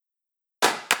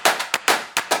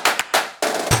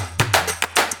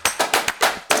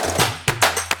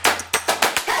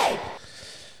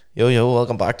Yo,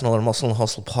 welcome back to another Muscle and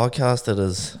Hustle podcast. It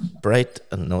is bright,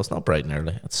 and no, it's not bright and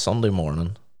early. It's Sunday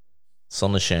morning.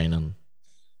 Sun is shining.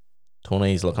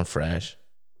 Tony's looking fresh.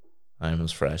 I'm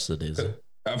as fresh as it is.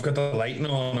 I've got the lighting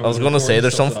on. I was going to say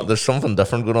recording there's something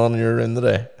different going on in your room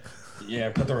today. Yeah,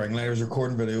 I've got the ring light. I was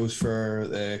recording videos for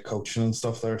coaching and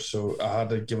stuff there, so I had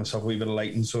to give myself a wee bit of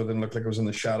lighting so it didn't look like I was in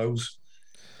the shadows.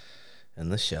 In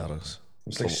the shadows.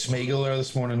 It's like Smeagol there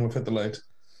this morning. We hit the light.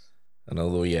 I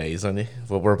know the wee eyes on you.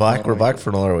 But we're back. We're back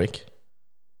for another week.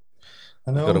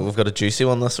 I know. We've got a juicy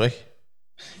one this week.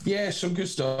 Yeah, some good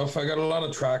stuff. I got a lot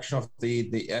of traction off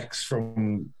the X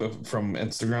from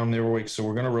Instagram the other week, so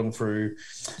we're gonna run through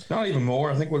not even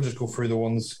more. I think we'll just go through the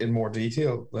ones in more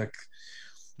detail. Like,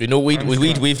 you know, we've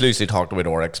loosely talked about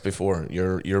Oryx before.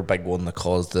 Your big one that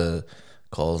caused the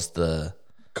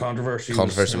controversy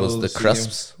was the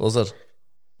crisps, was it?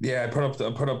 Yeah, I put up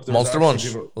the Monster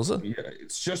Munch, was it? Yeah,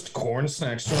 it's just corn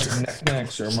snacks, just like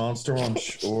knickknacks or Monster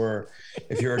Munch, or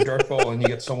if you're a dirtball and you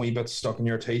get some wee bit stuck in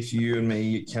your teeth, you and me,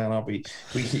 you cannot be.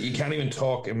 You can't even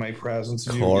talk in my presence.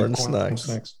 Corn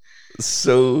snacks.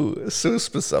 So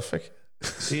specific.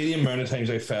 See the amount of times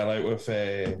I fell out with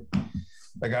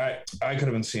like I could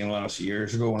have been seeing last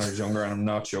years ago when I was younger, and I'm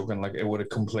not joking. Like I would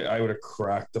have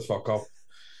cracked the fuck up.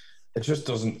 It just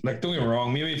doesn't, like, don't get me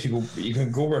wrong, maybe if you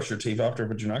can go brush your teeth after,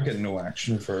 but you're not getting no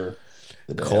action for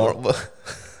the day.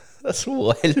 That's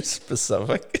wild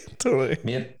specific, totally.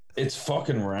 Mate, it's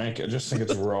fucking rank. I just think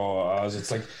it's raw as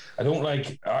it's like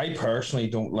I personally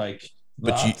don't like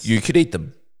but that. you could eat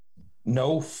them.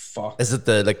 No, fuck. Is it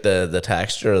the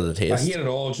texture or the taste? I hate it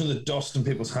all. You know, the dust in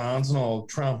people's hands and all.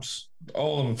 Tramps.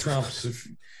 All of them tramps. If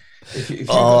you you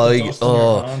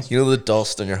know the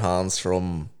dust in your hands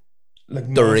from like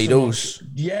Doritos,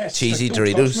 yes, cheesy like,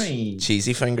 Doritos,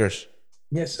 cheesy fingers.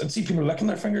 Yes, and see people licking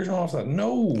their fingers off that.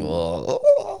 No.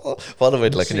 Oh. What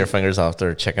about licking your fingers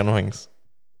after chicken wings?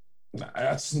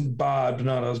 That's bad, but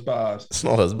not as bad. It's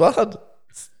not as bad.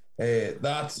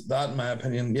 That in my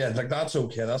opinion, yeah, like that's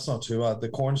okay. That's not too bad. The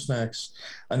corn snacks,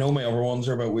 I know my other ones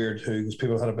are a bit weird too because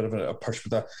people had a bit of a push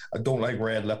with that. I don't like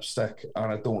red lipstick,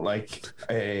 and I don't like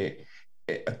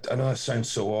I know that sounds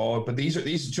so odd, but these. Do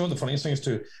you know what the funniest thing is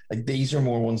too? Like these are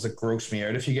more ones that gross me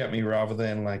out, if you get me, rather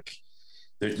than like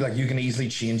you can easily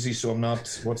change these. So I'm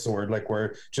not, what's the word? Like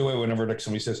where Joey, whenever like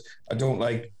somebody says I don't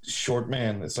like short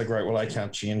men, it's like, right, well I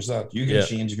can't change that. You can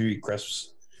change if you eat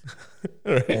crisps.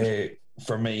 Right.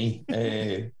 For me,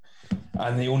 and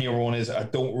the only other one is I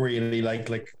don't really like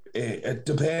it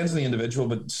depends on the individual,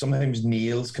 but sometimes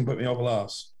nails can put me off a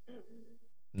loss.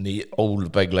 The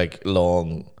old big like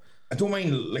long. I don't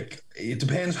mind, like, it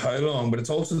depends how long, but it's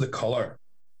also the colour.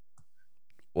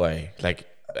 Why? Like,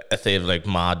 if they have, like,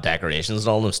 mad decorations and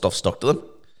all and stuff stuck to them?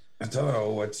 I don't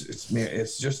know.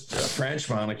 It's just a French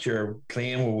manicure.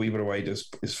 Clean with a wee bit of white is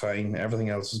fine. Everything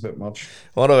else is a bit much.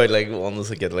 What about, like, ones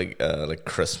that get, like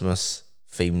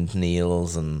Christmas-themed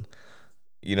nails and,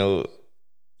 you know...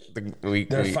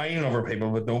 They're fine in other people,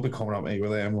 but don't be coming at me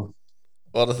with them.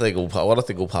 What if they go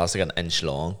past, like, an inch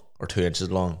long or 2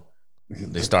 inches long?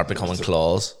 They start becoming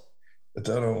claws. I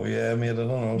don't know. Yeah, mate, I don't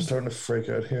know. I'm starting to freak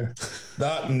out here.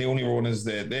 That and the only one is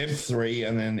they have three,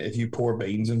 and then if you pour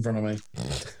beans in front of me,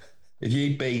 if you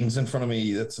eat beans in front of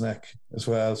me, that's neck as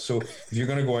well. So if you're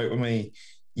gonna go out with me,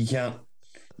 you can't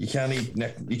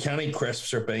eat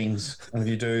crisps or beans, and if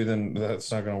you do, then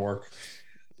that's not gonna work.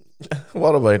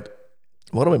 What about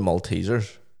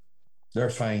Maltesers? They're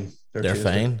fine. They're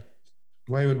fine.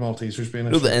 Why would Maltesers be an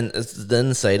issue? It's the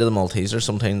inside of the Malteser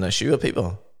sometimes an issue with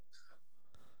people.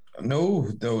 No.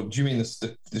 Do you mean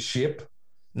the shape?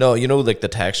 No, you know, like the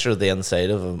texture of the inside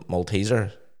of a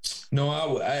Malteser.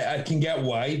 No, I can get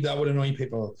why that would annoy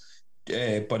people,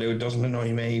 but it doesn't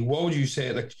annoy me. What would you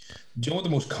say? Like, do you know what the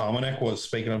most common ick was?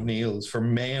 Speaking of nails, for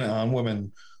men and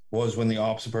women, was when the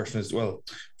opposite person is, well,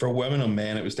 for women and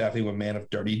men, it was definitely when men have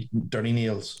dirty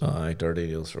nails. Aye, dirty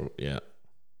nails yeah.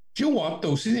 Do you know what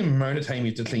though? See the amount of time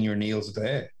you have to clean your nails a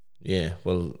day. Yeah,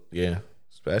 well, yeah.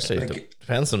 Especially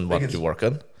depends on what you work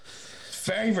in.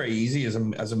 Very, very easy as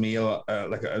a male.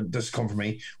 This come from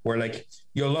me, where like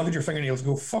you'll look at your fingernails and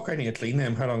go, "Fuck, I need to clean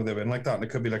them." How long have they been like that? And it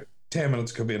could be like 10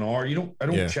 minutes, could be an hour. I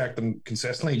don't check them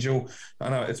consistently, Joe.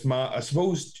 And I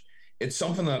suppose it's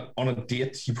something that on a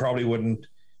date you probably wouldn't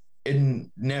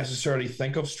necessarily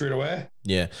think of straight away.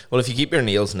 Yeah. Well, if you keep your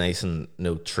nails nice and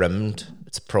trimmed,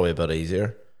 it's probably a bit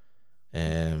easier.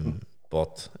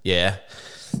 But yeah,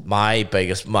 my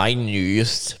biggest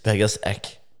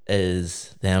ick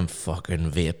is them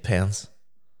fucking vape pens.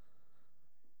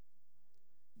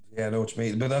 Yeah, I know what you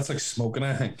mean, but that's like smoking,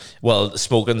 I think. Well,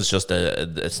 smoking's just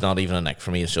it's not even a nick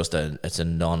for me. It's just it's a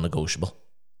non-negotiable.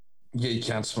 Yeah, you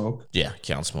can't smoke. Yeah,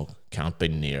 can't smoke. Can't be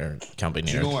near. Can't be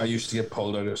Do near. you know I used to get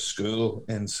pulled out of school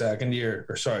in second year,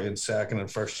 or sorry, in second and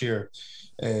first year.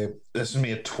 This is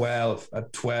me at 12.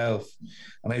 At 12,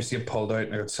 and I used to get pulled out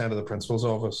and I got sent to the principal's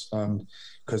office, and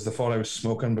because they thought I was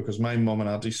smoking, because my mum and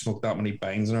auntie smoked that many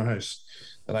bangs in our house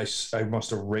that I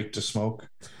must have raked to smoke.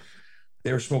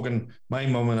 They were smoking. My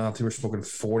mum and auntie were smoking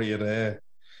 40 a day.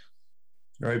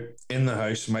 Right in the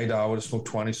house, my dad would have smoked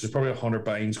 20, so there's probably 100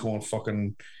 bangs going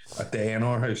fucking a day in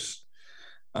our house.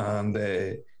 And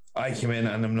I came in,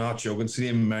 and I'm not joking. See the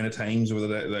amount of times over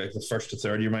the first to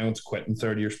third year, my one's quitting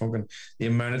third year smoking. The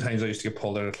amount of times I used to get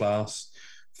pulled out of class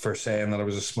for saying that I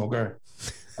was a smoker,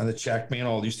 and they checked me and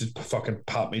all. They used to fucking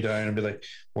pat me down and be like,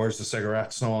 "Where's the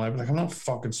cigarettes?" and all. I'd be like, "I'm not a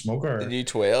fucking smoker." Did you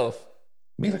 12?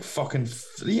 Me like fucking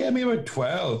me about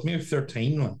 12, me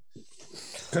 13. Man.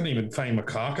 Couldn't even find my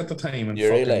cock at the time. And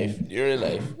You're fucking, You're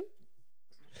alive.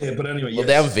 Yeah, but anyway, Well, yes.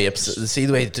 them vapes, see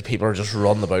the way the people are just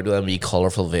running about with them wee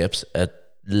colourful vapes. It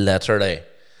literally,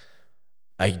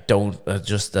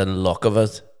 just the look of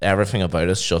it, everything about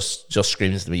it just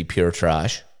screams to me pure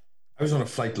trash. I was on a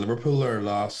flight to Liverpool there it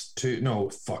was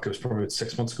probably about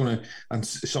 6 months ago now, and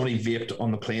somebody vaped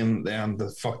on the plane and they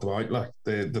fucked them out, like,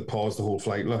 they paused the whole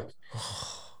flight, like.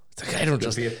 It's like, I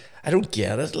don't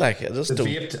get it, like, I just The don't.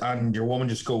 vaped, and your woman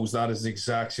just goes, "That is the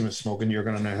exact same as smoking, you're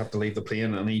going to now have to leave the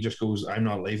plane," and he just goes, "I'm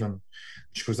not leaving."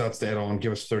 She goes, "That's dead on,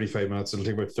 give us 35 minutes, it'll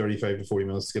take about 35 to 40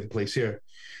 minutes to get the police here."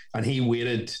 And he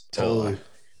waited till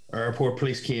airport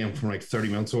police came from like 30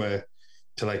 minutes away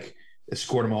to like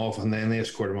escort him off, and then they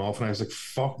escorted him off, and I was like,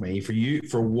 fuck me,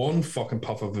 for one fucking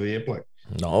puff of a vape, like.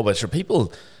 No, but sure,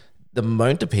 people, the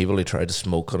amount of people who try to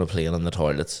smoke on a plane in the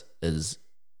toilets is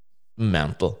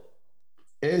mental.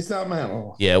 Is that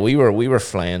mental? Yeah, we were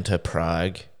flying to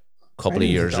Prague a couple of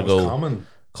years ago.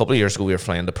 A couple of years ago, we were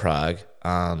flying to Prague,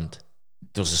 and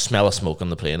there was a smell of smoke on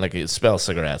the plane, like it smelled of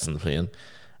cigarettes in the plane.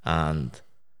 And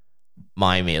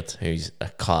my mate, who's a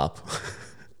cop,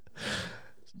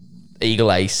 eagle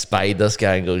eye spied this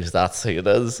guy and goes, "That's who it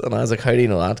is." And I was like, "How do you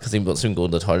know that?" Because he was soon going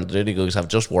to the toilet. And he goes, "I've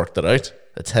just worked it out.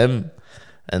 It's him."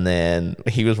 And then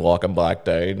he was walking back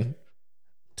down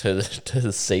to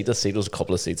the seat. The seat was a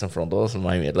couple of seats in front of us, and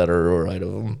my mate let her roar out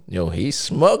of him. He's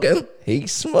smoking.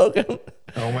 He's smoking.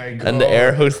 Oh my god! And the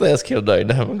air hostess came down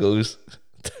to him and goes,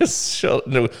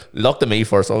 looked at me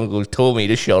first and goes, told me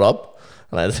to shut up.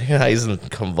 And I was in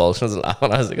convulsions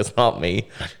laughing. I was like, "It's not me."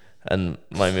 And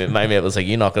my mate was like,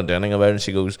 "You're not going to do anything about it?" And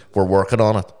she goes, We're working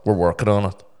on it.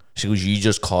 She goes, you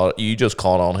just caught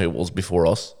on who it was before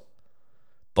us.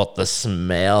 But the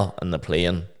smell in the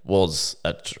plane was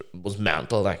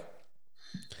mental, like,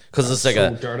 because it's like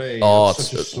so dirty. It's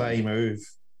such a sly move.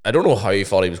 I don't know how he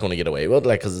thought he was going to get away with it,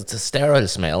 like, because it's a sterile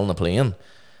smell in the plane.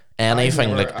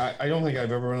 Anything I don't think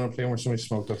I've ever been on a plane where somebody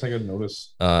smoked. I think I'd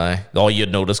notice.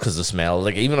 You'd notice because the smell.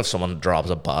 Like, even if someone drops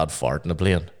a bad fart in the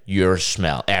plane,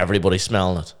 everybody's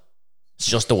smelling it. It's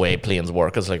just the way planes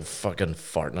work. It's like fucking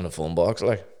farting in a phone box.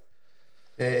 Like,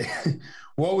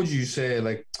 what would you say?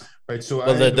 Like, right? So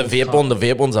well, the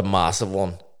vape one's a massive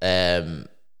one. I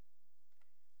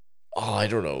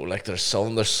don't know. Like, there's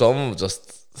some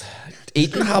just.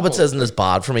 Eating habits isn't as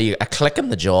bad for me. A click in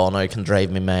the jaw now can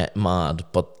drive me mad,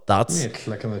 but that's... a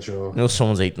click in the jaw.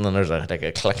 Someone's eating and there's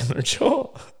a click in their jaw.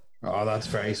 Oh, that's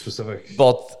very specific.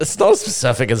 But it's not as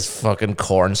specific as fucking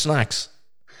corn snacks.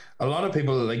 A lot of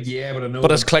people but I know...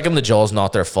 But it's clicking the jaw is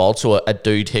not their fault, so I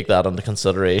do take that into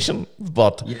consideration.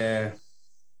 But... yeah.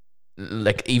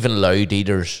 Like, even loud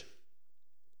eaters...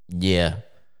 yeah.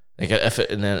 Like,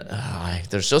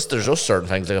 there's just certain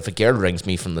things. Like, if a girl rings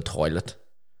me from the toilet...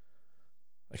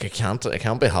 like, I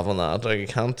can't be having that. Like, I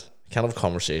can't have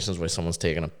conversations where someone's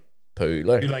taking a poo.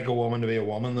 Like, you like a woman to be a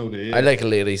woman, though, do you? I like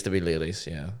ladies to be ladies,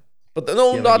 yeah. But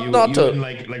no, yeah, not to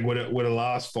like with a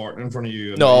last fart in front of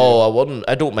you. No, I wouldn't.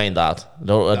 I don't mind that.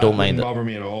 No, I don't mind. Bother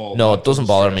me at all. No, it doesn't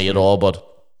bother me at all. But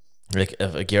like,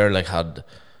 if a girl like had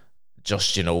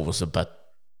just was a bit,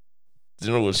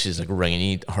 she's like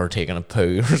ringing her taking a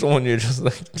poo or something, you're just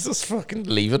like, just fucking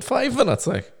leave it 5 minutes,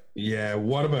 like. Yeah,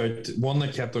 what about one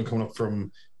that kept on coming up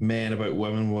from men about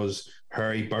women was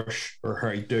Harry Bush or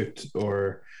Harry Doot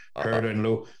or her down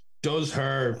low. Does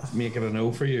her make it a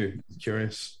no for you? I'm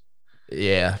curious.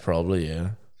 Yeah, probably,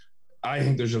 yeah. I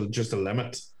think there's just a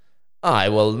limit.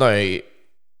 Well, no,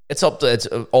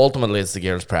 ultimately it's the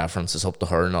girl's preference. It's up to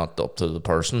her, not up to the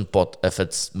person. But if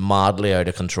it's madly out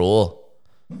of control,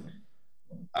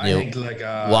 I think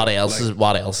what else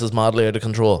is madly out of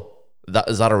control?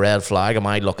 Is that a red flag? Am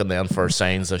I looking then for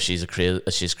signs that she's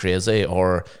crazy,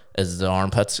 or is the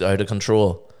armpits out of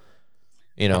control?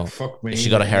 Fuck me. She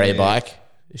got a hairy back.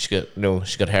 She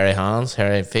got hairy hands,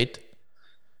 hairy feet.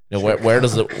 You know, where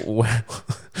does it where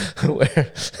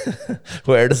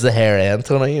where does the hair end,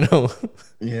 Tony? You know.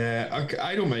 Yeah,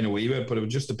 I don't mind a wee bit, but it would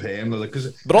just depend. Like,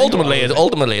 But ultimately,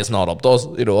 it's not up to us.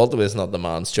 You know, ultimately, it's not the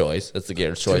man's choice. It's the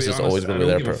girl's choice. It's always going to be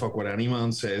there. I don't give a fuck what any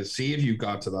man says. See, if you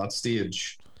got to that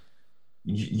stage,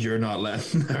 you're not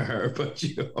letting her put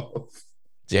you off.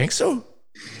 Do you think so?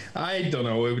 I don't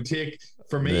know. It would take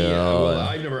for me. No. Well,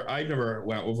 I never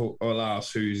went with a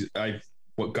lass who's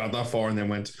got that far and then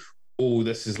went, oh,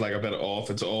 this is like a bit off.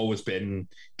 It's always been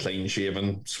clean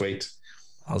shaven, sweet.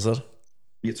 Has it?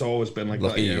 It's always been like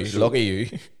lucky that. You, so, lucky you.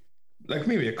 Like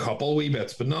maybe a couple wee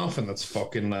bits, but nothing that's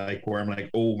fucking like where I'm like,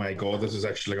 oh my god, this is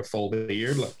actually like a full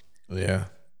beard. Like, yeah.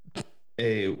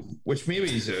 Which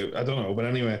maybe is I don't know, but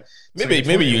anyway.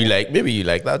 Maybe you like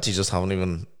that. You just haven't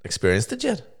even experienced it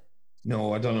yet.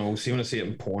 No, I don't know. See, when I see it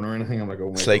in porn or anything, I'm like,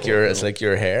 oh my god. It's like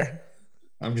your hair.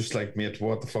 I'm just like, mate,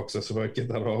 what the fuck's this about? Get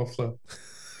that off. Like.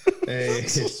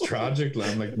 It's tragic.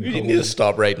 Like, I'm like, you need to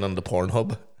stop writing on the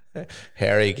Pornhub.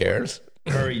 Hairy girls.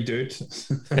 Hairy dude.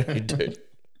 Hairy dude.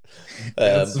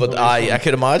 But I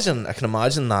can imagine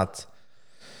that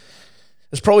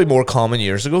it's probably more common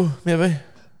years ago, maybe.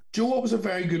 Do you know what was a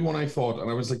very good one I thought?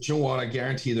 And I was like, do you know what? I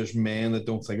guarantee there's men that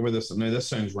don't think about this. Now this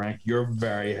sounds rank. You're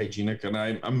very hygienic, and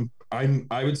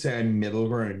I would say I'm middle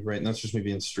ground, right? And that's just me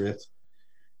being straight,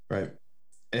 right?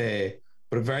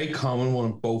 But a very common one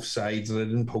on both sides that I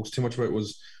didn't post too much about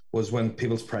was when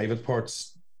people's private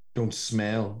parts don't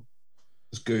smell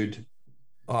as good.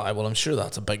 Oh, well, I'm sure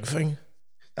that's a big thing.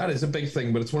 That is a big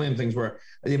thing, but it's one of the things where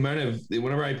the amount of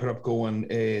whenever I put up going,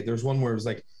 there's one where it was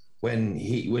like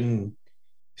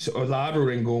so a lad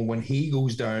wrote in going, when he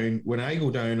goes down, when I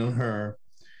go down on her,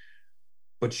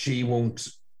 but she won't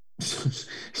suck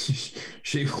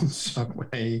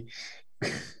my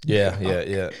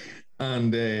yeah.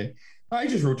 And I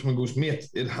just wrote to him and goes, mate,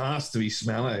 it has to be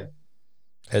smelly.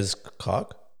 His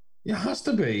cock? Yeah, it has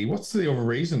to be. What's the other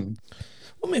reason?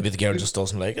 Well, maybe the girl just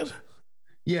doesn't like it.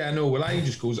 Yeah, no. Well, I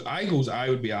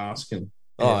would be asking.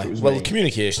 Well,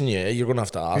 communication, yeah, you're going to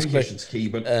have to ask. Communication's key,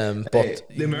 but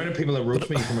the amount of people that wrote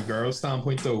to me from a girl's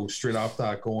standpoint, though, straight off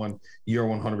that going, you're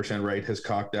 100% right, his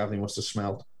cock definitely must have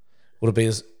smelled. Would it be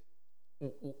his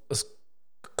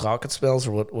cock it smells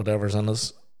or whatever's in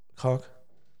his cock?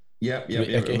 Yeah.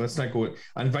 Let's not go,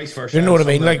 and vice versa. You know what I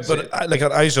mean? Like, but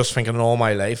I was just thinking all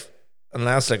my life,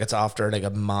 unless like it's after like a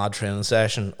mad training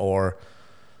session or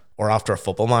after a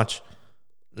football match,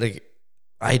 like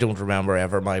I don't remember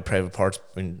ever my private parts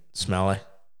being smelly.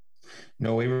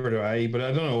 No, either do I. But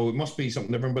I don't know. It must be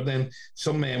something different. But then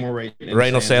some men were right.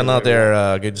 Right, not saying that they're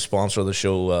a good sponsor of the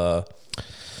show.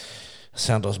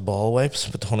 Sent us ball wipes,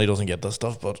 but Tony doesn't get this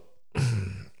stuff. But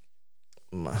you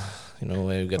know,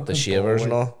 we get the shavers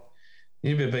and all.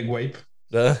 You need to be a big wipe.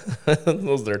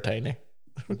 Those they're tiny.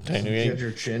 Tiny. Get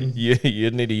your chin.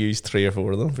 You'd need to use 3 or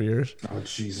 4 of them for yours. Oh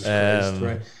Jesus Christ!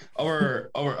 Right.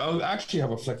 I'll actually have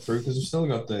a flick through because I've still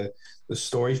got the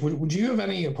stories. Would you have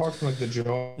any apart from like the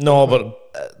job? No, but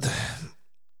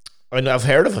I mean, I've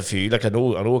heard of a few. Like I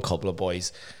know a couple of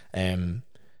boys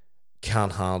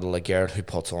can't handle a girl who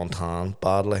puts on tan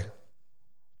badly.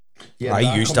 Yeah,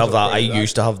 I used to have that. I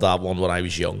used to have that one when I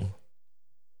was young.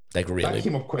 Like really, that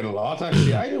came up quite a lot.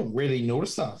 Actually, I don't really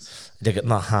notice that. Like in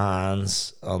the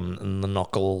hands, in the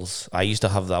knuckles. I used to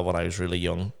have that when I was really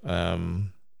young.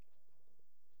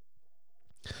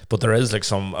 But there is like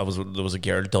there was a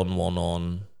girl done one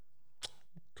on. I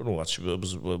don't know what we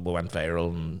went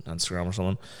viral on Instagram or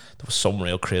something. There was some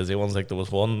real crazy ones. Like there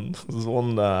was one.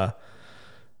 One of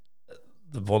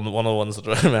the ones that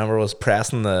I remember was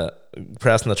pressing the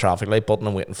traffic light button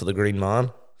and waiting for the green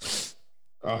man.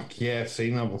 Oh yeah, I've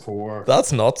seen that before.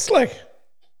 That's nuts. Like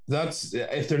that's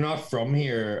if they're not from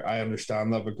here, I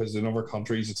understand that because in other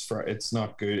countries it's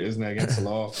not good, isn't it, against the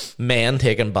law? Men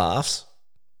taking baths.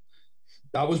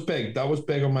 That was big. That was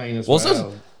big on mine as well. Was it?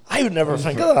 I would never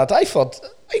think of that. I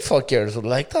thought girls would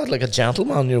like that, like a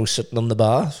gentleman, sitting in the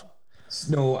bath.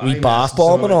 No, we bath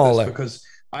bomb and all that. Because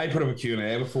I put up a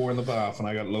Q&A before in the bath and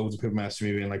I got loads of people messaging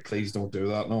me being like, please don't do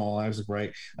that. No, I was like,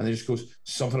 right. And then just goes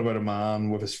something about a man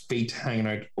with his feet hanging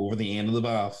out over the end of the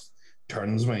bath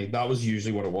turns me. That was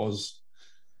usually what it was.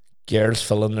 Girls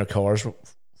filling their cars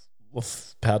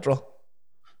with petrol.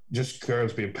 Just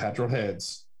girls being petrol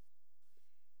heads.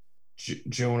 Do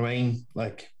you know what I mean?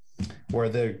 Like, where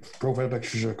the profile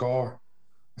pictures of your car.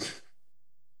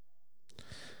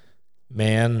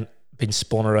 Men being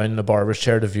spun around in a barber's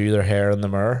chair to view their hair in the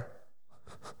mirror.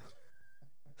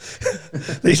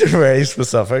 These are very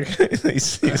specific.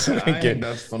 These girls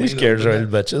are old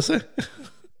bitches.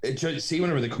 See,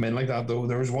 whenever they come in like that, though,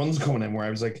 there was ones coming in where I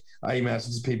was like, I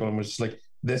messaged people and was just like,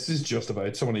 This is just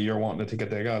about somebody you're wanting to take a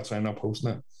dig at, so I'm not posting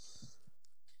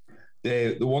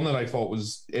it. The one that I thought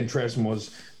was interesting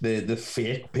was the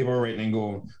fake. People were writing and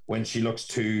going, when she looks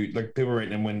too, like, people were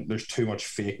writing in when there's too much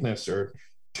fakeness or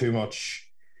too much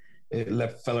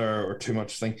lip filler or too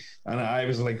much thing. And I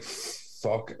was like,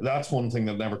 fuck, that's one thing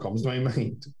that never comes to my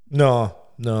mind. No.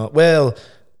 Well,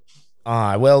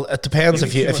 it depends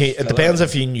Maybe it depends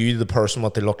if you knew the person,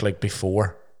 what they looked like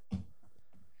before.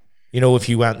 You know, if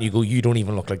you went and you go, you don't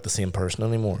even look like the same person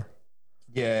anymore.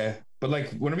 Yeah. But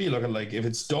like whenever you look at, like, if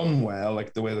it's done well,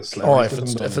 like the way the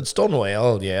celebrities if it's done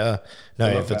well, yeah. Now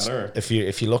if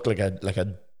you look like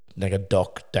a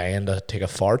duck dying to take a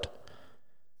fart,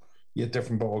 yeah,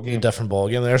 different ball game.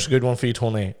 There's a good one for you,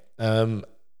 Tony.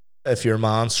 If your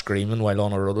man's screaming while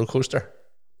on a roller coaster,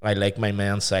 I like my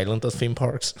man silent at theme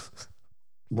parks.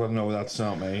 Well, no, that's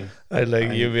not me. I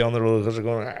like you be on the roller coaster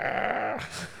going. Ah.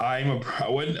 I don't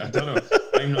know.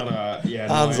 I'm not a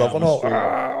hands up and all.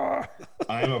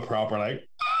 I'm a proper, like,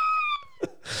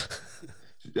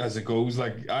 as it goes.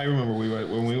 Like, I remember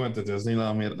when we went to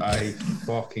Disneyland, mate, I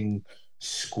fucking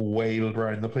squealed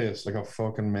around the place like a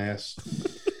fucking mess.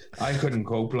 I couldn't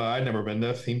cope. I'd never been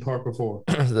to a theme park before.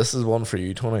 This is one for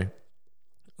you, Tony.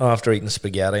 After eating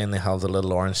spaghetti and they have the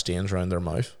little orange stains around their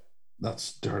mouth.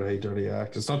 That's dirty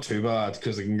act. It's not too bad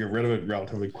because they can get rid of it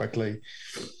relatively quickly.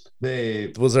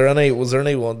 Was there any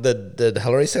one? Did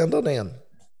Hillary send it in?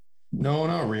 No,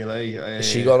 not really.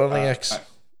 She got any X?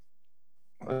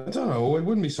 I don't know. It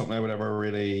wouldn't be something I would ever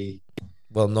really.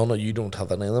 Well, none of you don't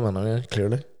have any of them, anyway,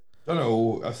 clearly. I don't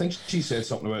know. I think she said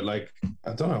something about, like,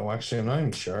 I don't know. Actually, I'm not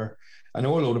even sure. I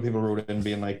know a load of people wrote in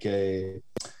being like,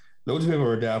 loads of people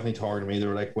were definitely targeting me. They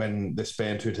were like, when they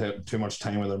spend too much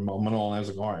time with their mum and all. And I was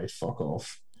like, all right, fuck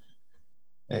off.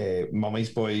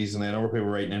 Mummy's boys, and then other people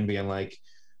writing in being like.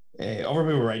 Other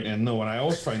people writing in though, and I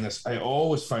always find this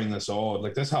odd.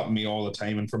 Like, this happened to me all the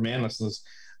time, and for men listeners,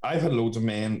 I've had loads of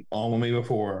men on with me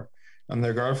before, and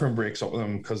their girlfriend breaks up with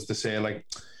them because they say, like,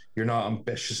 you're not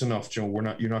ambitious enough, Joe.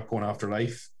 You're not going after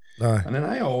life. Aye. And then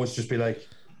I always just be like,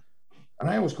 and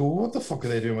I always go, what the fuck are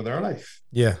they doing with their life?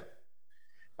 Yeah.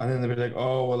 And then they'd be like,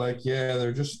 oh, well, like, yeah,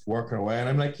 they're just working away. And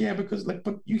I'm like, yeah, because, like,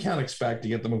 but you can't expect to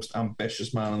get the most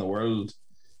ambitious man in the world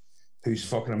who's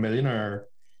fucking a millionaire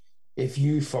if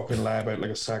you fucking lie about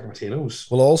like a sack of potatoes.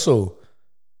 Well, also,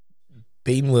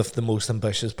 being with the most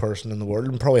ambitious person in the world,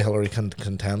 and probably Hillary can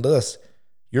contend to this,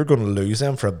 you're going to lose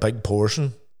them for a big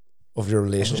portion of your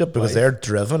relationship because they're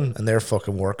driven and they're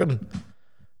fucking working.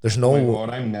 There's no. Oh my God,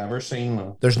 I've never seen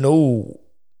that. There's no.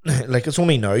 Like, it's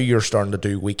only now you're starting to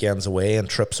do weekends away and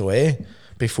trips away.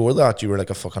 Before that, you were like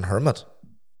a fucking hermit.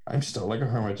 I'm still like a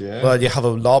hermit, yeah. Well, you have a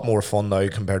lot more fun now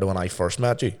compared to when I first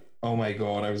met you. Oh my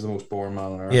God, I was the most boring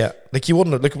man on earth. Yeah, like you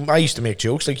wouldn't, like, I used to make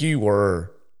jokes, like you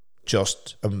were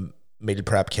just a meal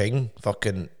prep king,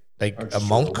 fucking like a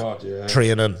monk,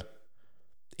 training,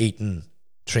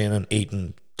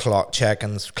 eating, clock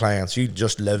checking clients. You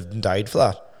just lived and died for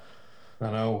that.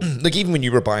 I know. Like, even when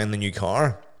you were buying the new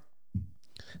car,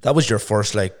 that was your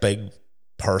first, like, big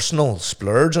personal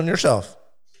splurge on yourself.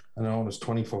 I know, it was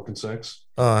 26.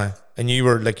 And you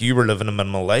were living a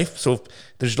minimal life. So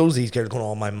there's loads of these guys going,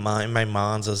 oh, my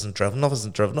man's isn't driven enough.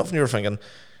 And you were thinking,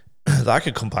 that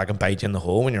could come back and bite you in the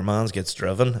hole when your man's gets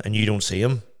driven and you don't see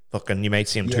him. Fucking, you might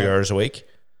see him 2 hours a week.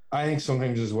 I think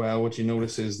sometimes as well, what you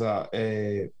notice is that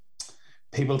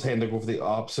people tend to go for the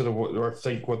opposite of what, or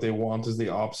think what they want is the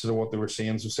opposite of what they were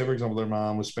seeing. So say, for example, their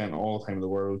man was spending all the time in the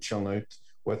world chilling out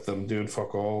with them, doing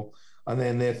fuck all. And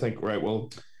then they think, right,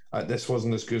 well, this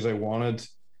wasn't as good as I wanted.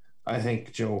 I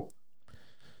think, Joe,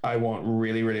 I want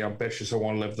really, really ambitious. I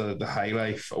want to live the high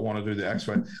life. I want to do the X,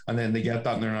 Y. And then they get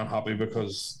that and they're not happy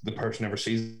because the person never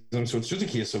sees them. So it's just a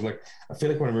case of, like, I feel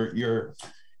like whenever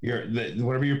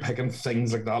whenever you're picking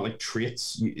things like that, like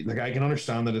traits, like, I can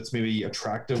understand that it's maybe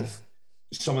attractive.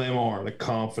 Some of them are, like,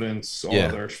 confidence, all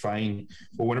others fine.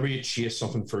 But whenever you chase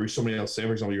something through somebody else, say,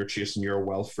 for example, you're chasing your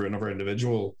wealth through another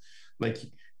individual, like,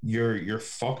 you're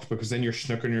fucked, because then you're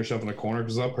snookering yourself in a corner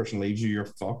because that person leaves you, you're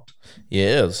fucked.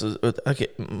 Yeah, okay.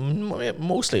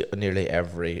 Mostly, nearly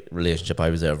every relationship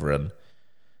I was ever in,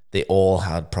 they all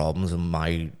had problems in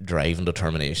my drive and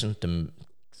determination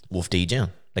with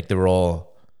DJing. Like, they were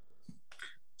all.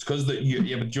 It's because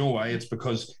but Joe, why? It's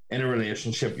because in a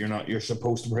relationship, you're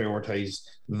supposed to prioritize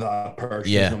that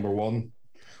person as number one.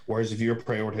 Whereas if you're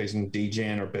prioritizing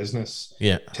DJing or business,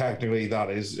 technically that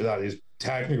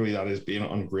is being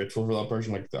ungrateful for that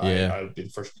person. Like, I'll be the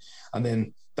first, and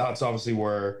then that's obviously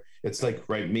where it's like,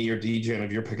 right, me or DJing.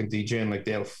 If you're picking DJing, like,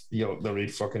 they'll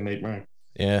read fucking nightmare.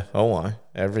 Yeah. Oh, why?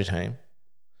 Every time,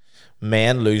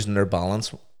 men losing their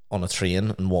balance on a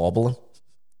train and wobbling.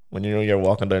 When you know you're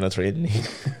walking down a train.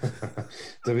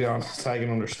 To be honest, I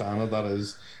can understand it. That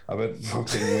is a bit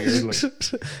fucking weird.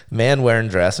 Like, Men wearing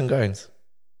dressing gowns.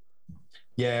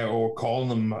 yeah, or calling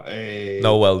them a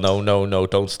No,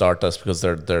 don't start this because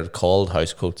they're called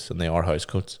house coats and they are house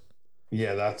coats.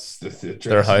 yeah. That's the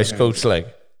They're house dressing coats, gown.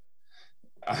 like.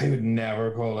 I would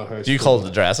never call it a house. Do you coat. call it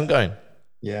a dressing gown?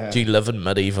 Yeah, Do you live in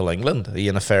medieval England? Are you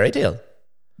in a fairy tale?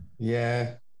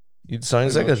 yeah. It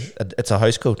sounds Pretty like much. it's a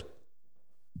house coat.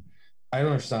 I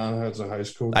don't understand how it's a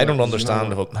house coat. I don't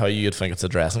understand how you'd think it's a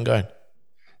dressing gown.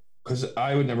 Because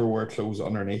I would never wear clothes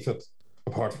underneath it,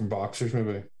 apart from boxers,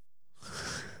 maybe.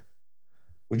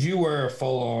 Would you wear a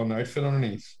full-on outfit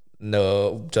underneath?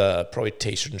 No, probably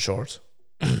t-shirt and shorts.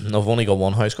 I've only got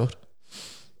one house coat.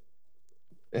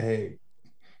 Hey,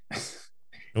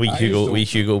 We I just don't-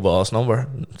 Hugo Boss number.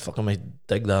 Fucking might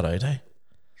dig that out, eh?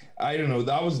 I don't know.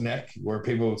 That was Nick, where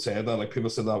people said that. Like people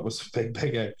said that was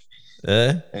big.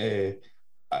 Eh?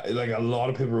 Like a lot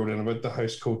of people wrote in about the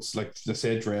house coats, like they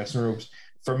said dressing robes.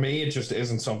 For me, it just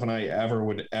isn't something I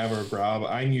would ever grab.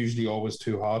 I'm usually always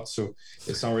too hot, so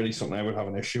it's not really something I would have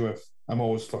an issue with. I'm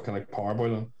always fucking like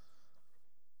parboiling.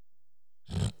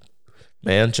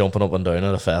 Man, jumping up and down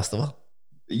at a festival.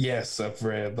 Yes, I've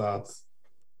read that.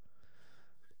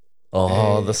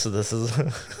 Oh, Hey. this is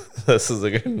this is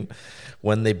a good one.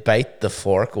 When they bite the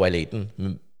fork while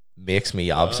eating makes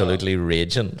me absolutely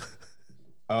raging.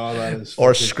 Oh, that is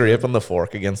Or fucking- scraping the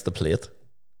fork against the plate.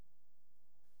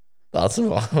 That's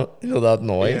that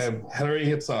noise. Yeah, Hillary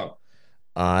hits that.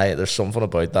 Aye, there's something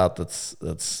about that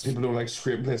that's People don't like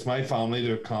scraping plates. My family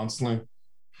do it constantly.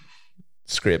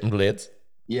 scraping plates.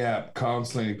 Yeah,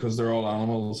 constantly because they're all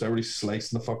animals. Everybody's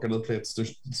slicing the fuck out of the plates.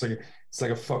 It's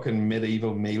like a fucking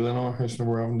medieval meal in our house when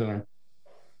we're having dinner.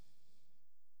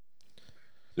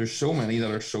 There's so many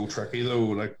that are so tricky though.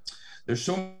 Like there's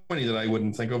so many that I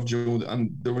wouldn't think of, Joe.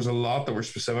 And there was a lot that were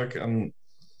specific. And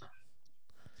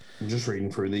I'm just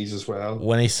reading through these as well.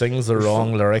 When he sings the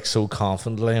wrong lyrics so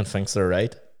confidently and thinks they're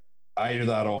right. I do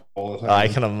that all the time. I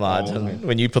can All the imagine time.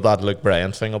 when you put that Luke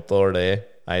Bryan thing up the other day.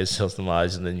 I was just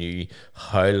imagining you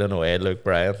howling away at Luke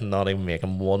Bryan, not even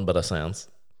making one bit of sense.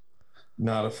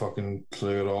 Not a fucking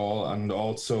clue at all. And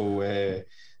also, I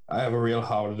have a real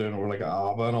habit of doing it with like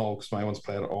ABBA and all because my ones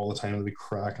play it all the time. They'll be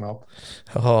cracking up.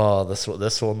 Oh, this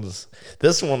one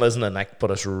isn't a nick,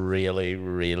 but it's really,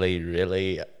 really,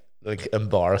 really like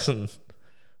embarrassing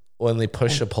when they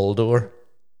push a pull door.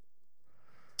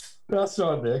 That's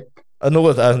not Nick. I know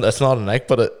it's not a nick,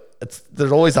 but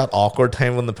there's always that awkward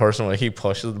time when the person when he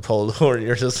pushes the pull door, and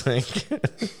you're just like,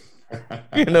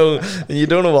 you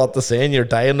don't know what to say, and you're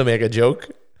dying to make a joke.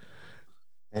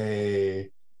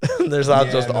 Hey. There's that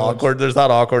Yeah, just no, awkward. There's that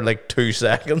awkward like 2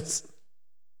 seconds.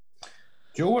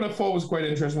 Joe, what I thought was quite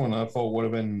interesting one I thought would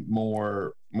have been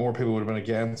more people would have been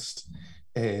against.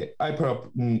 I put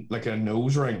up like a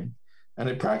nose ring and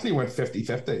it practically went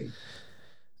 50-50.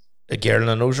 A girl in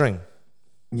a nose ring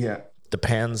Yeah.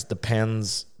 depends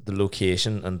the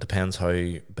location and depends how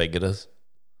big it is.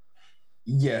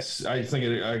 Yes, I think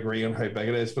I agree on how big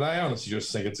it is, but I honestly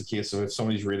just think it's a case of if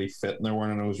somebody's really fit and they're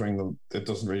wearing a nose ring, it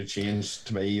doesn't really change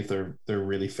to me if they're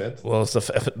really fit. Well, if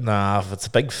it's a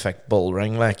big thick bull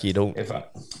ring, like you don't.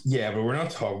 Yeah, but we're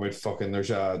not talking about fucking. There's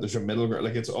a middle ground.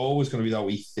 Like it's always going to be that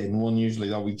wee thin one, usually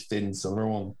that wee thin silver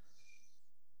one.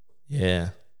 Yeah.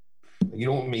 You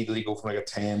don't immediately go from like a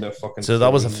 10 to a fucking. So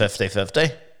that was a 14.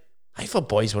 50-50. I thought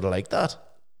boys would have liked that.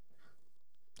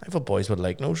 I thought boys would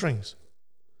like nose rings.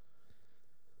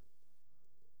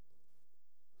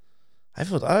 I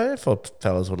thought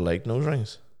fellas would like nose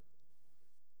rings.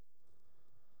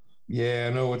 Yeah,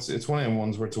 no, it's one of them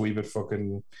ones where it's a wee bit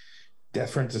fucking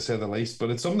different to say the least, but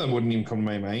it's something that wouldn't even come to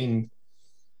my mind.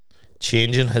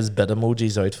 Changing his bit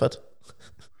emoji's outfit.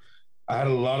 I had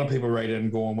a lot of people write in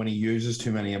going when he uses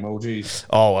too many emojis.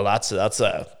 Oh well, that's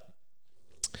a.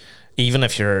 Even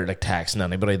if you're like texting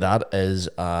anybody, that is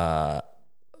a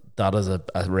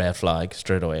red flag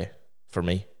straight away for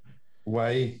me.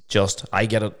 Why? Just I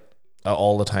get it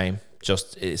all the time.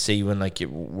 Just see when like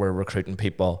we're recruiting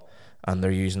people and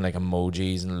they're using like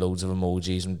emojis and loads of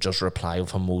emojis and just reply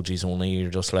with emojis only. You're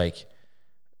just like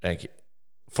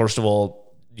first of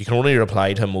all, you can only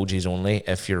reply to emojis only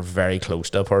if you're very close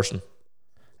to a person,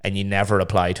 and you never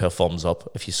reply to a thumbs up.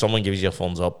 If someone gives you a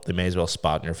thumbs up, they may as well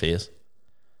spat in your face.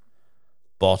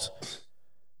 But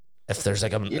if there's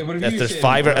like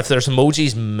if there's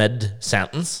emojis mid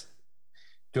sentence,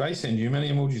 do I send you many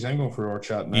emojis? I'm going for our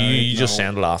chat now. you just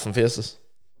send laughing faces.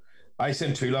 I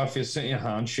sent 2 laugh faces, sent you a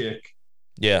handshake.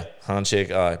 Yeah, handshake.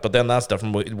 But then that's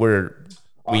different. No,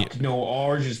 No,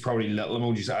 ours is probably little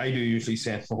emojis. I do usually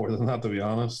send more than that, to be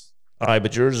honest. Aye,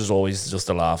 but yours is always just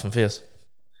a laughing face.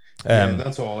 Yeah,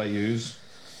 that's all I use.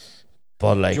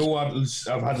 But like, Joe,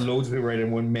 I've had loads of people write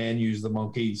in when men use the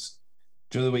monkeys.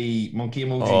 Do you know the wee monkey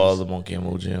emojis? oh, the monkey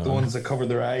emoji. The ones that cover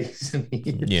their eyes and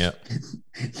ears. Yeah,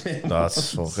 Them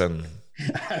that's ones. fucking.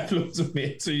 I have loads of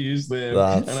mates who use them.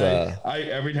 That's, and I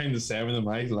every time they say them,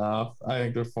 I laugh. I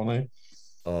think they're funny.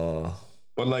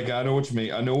 But like, I know what you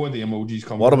mean. I know where the emojis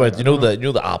come What from. about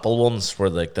the Apple ones where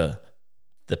like the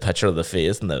picture of the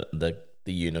face and the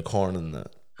unicorn and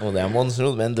them ones? You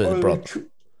know the men do the brought.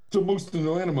 The most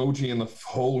annoying emoji in the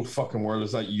whole fucking world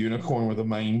is that unicorn with a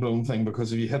mind blown thing,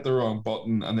 because if you hit the wrong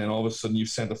button and then all of a sudden you've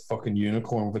sent a fucking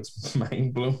unicorn with its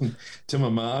mind blown to my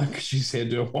ma because she said,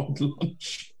 do I want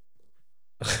lunch?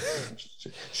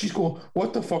 She's going,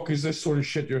 what the fuck is this sort of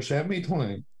shit you're sending me,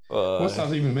 Tony? What's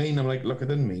that even mean? I'm like, look, I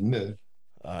didn't mean to.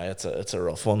 It's a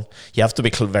rough one. You have to be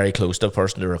very close to a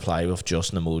person to reply with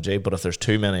just an emoji, but if there's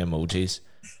too many emojis,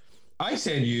 I would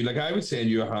send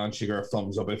you a handshake or a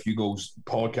thumbs up if you go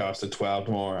podcast at 12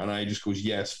 tomorrow and I just goes,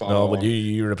 yes, follow. No, but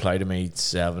you reply to me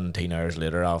 17 hours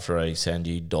later after I send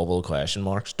you double question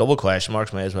marks. Double question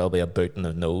marks may as well be a boot in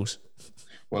the nose.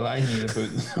 Well, I need a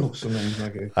boot in the nose sometimes.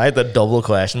 Like I had the double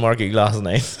question mark last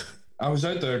night. I was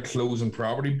out there closing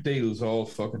property deals all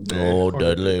fucking day. Oh,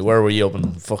 deadly. Where were you up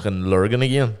in fucking Lurgan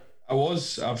again?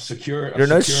 I've secured. You're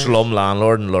now slum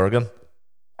landlord in Lurgan.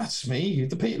 That's me.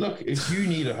 Look, if you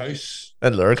need a house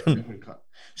in Lurgan.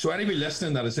 So anybody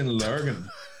listening that is in Lurgan,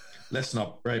 listen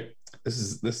up, right? This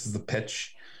is the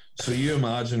pitch. So you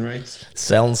imagine, right?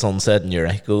 Selling Sunset in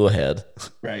Uri. Go ahead.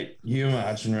 Right. You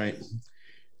imagine, right?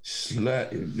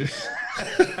 Right,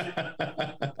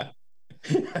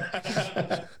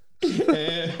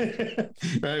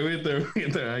 wait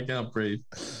there. I can't breathe.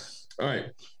 All right.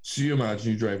 So you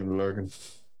imagine you driving to Lurgan.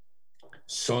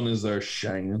 Sun is there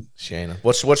shining.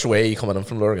 Which way are you coming in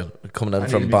from Lurgan? Coming in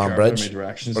from Banbridge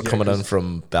or coming in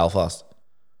from Belfast?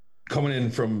 Coming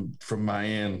in from my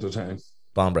end of town.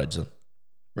 Banbridge then.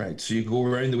 Right. So you go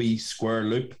around the wee square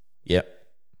loop. Yep.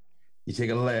 You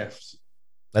take a left.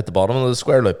 At the bottom of the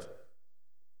square loop?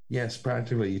 Yes,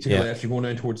 practically. You take a left, you're going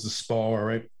down towards the spa,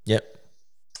 right? Yep.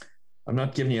 I'm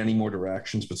not giving you any more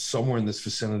directions, but somewhere in this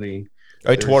vicinity.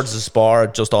 Out towards the spa,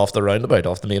 just off the roundabout,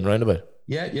 off the main roundabout.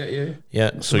 Yeah.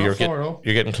 So you're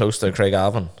getting close to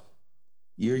Craigavon.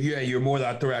 You're more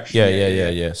that direction.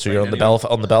 Yeah. So you're on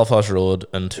the Belfast Road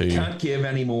into. I can't give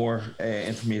any more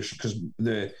information because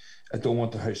I don't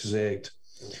want the houses egged.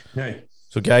 Now.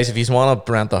 So guys, if you want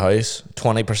to rent the house,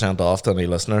 20% off to any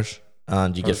listeners,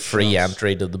 and you get free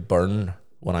entry to the Burn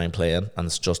when I'm playing, and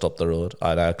it's just up the road.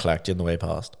 I'll collect you on the way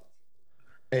past.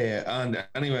 And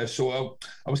anyway, so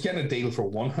I was getting a deal for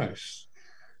one house,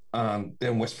 and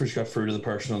then whispers got through to the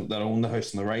person that owned the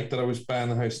house on the right that I was buying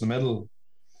the house in the middle.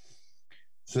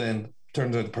 So then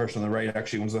turns out the person on the right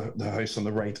actually owns the house on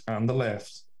the right and the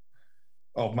left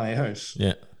of my house.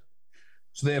 Yeah.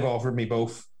 So they've offered me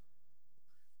both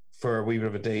for a wee bit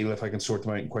of a deal if I can sort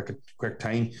them out in quick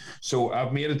time. So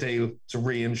I've made a deal. It's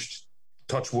arranged.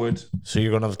 Touch wood. So you're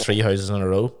going to have 3 houses in a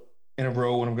row? In a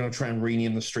row, and I'm going to try and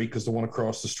rename the street because the one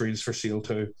across the street is for sale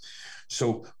too.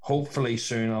 So hopefully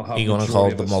soon I'll have. Are you going to call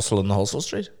it the Muscle and the Hustle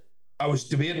Street? I was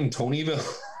debating Tonyville.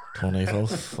 Tonyville,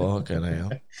 fucking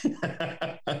hell.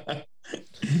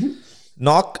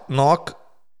 Knock.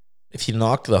 If you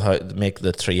knock the house, make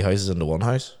the 3 houses into one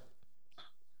house.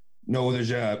 No,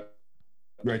 there's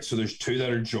right. So there's 2 that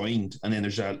are joined, and then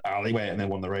there's an alleyway, and then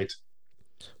one on the right.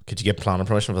 Could you get planning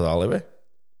permission for the alleyway?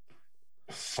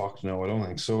 Fuck no, I don't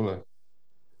think so. Like.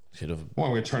 Should have. Why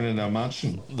are we turning into a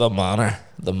mansion? The manor.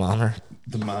 The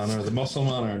muscle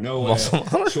manor. No. Muscle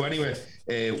manor. So anyway,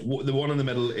 the one in the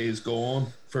middle is gone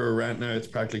for rent now. It's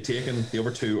practically taken. The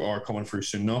other 2 are coming through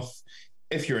soon enough.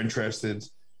 If you're interested,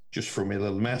 just throw me a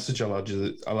little message. I'll add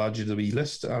you to the wee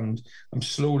list, and I'm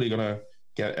slowly gonna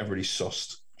get everybody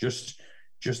sussed.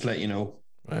 Just let you know.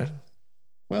 Right.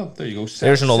 Well, there you go.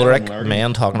 There's another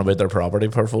man talking about their property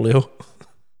portfolio.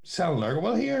 Selling Lurgan.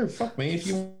 Well, here, fuck me. If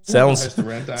you selling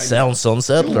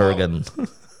Sunset Lurgan.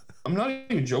 I'm not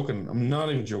even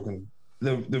joking.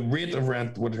 The rate of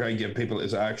rent what I give people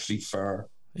is actually fair.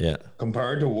 Yeah.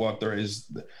 Compared to what there is,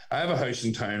 I have a house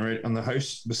in town, right, and the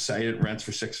house beside it rents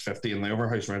for $650, and the other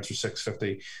house rents for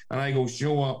 $650, and I go, you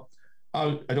know what?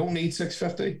 I don't need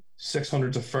 $650.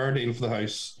 $600's a fair deal for the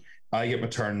house. I get my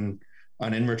turn,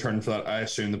 and in return for that, I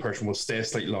assume the person will stay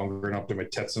slightly longer and up to my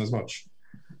tits and as much.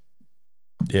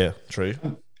 Yeah, true.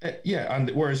 Yeah, and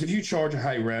whereas if you charge a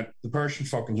high rent, the person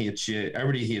fucking hates you,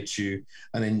 everybody hates you,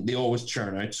 and then they always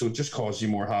churn out, so it just causes you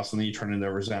more hassle, and then you turn into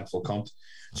a resentful cunt.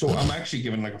 So I'm actually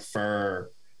giving like a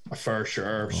fair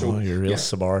share. So you're real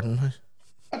subordinate.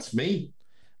 That's me.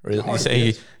 Really? Hard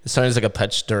Say bait. it sounds like a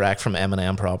pitch direct from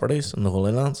M&M Properties in the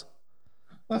Holy Lands.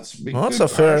 That's big. Well, that's good a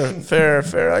fair, version. fair,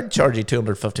 fair. I'd charge you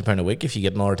 £250 a week if you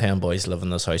get another 10 boys live in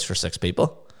this house for 6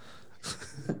 people.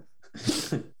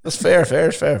 That's fair,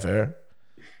 fair.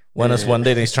 When it's one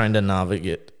day he's trying to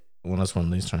navigate. When it's one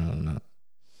day he's trying to.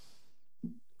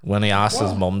 When he asks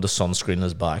his What? mum to sunscreen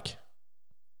his back.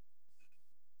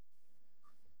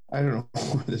 I don't know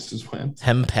where this just went.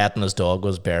 Him petting his dog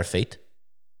was bare feet.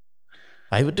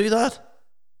 I would do that.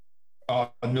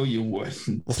 Oh, no, you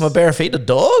wouldn't. With my bare feet, a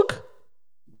dog?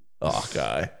 Oh,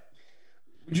 guy.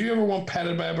 Would you ever want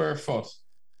petted by a barefoot?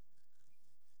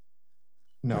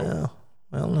 No. Yeah.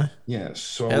 Well, no. Yes.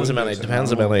 So Depends how I wouldn't many, do it to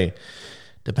depends an how animal. many,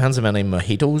 depends how many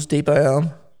mojitos deep I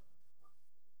am.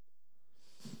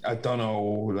 I don't know.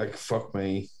 Like, fuck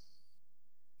me.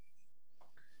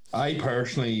 I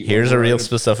personally. Here's a real would-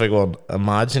 specific one.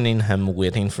 Imagining him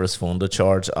waiting for his phone to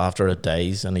charge after it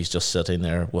dies and he's just sitting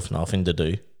there with nothing to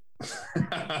do.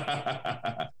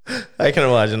 I can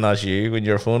imagine that's you when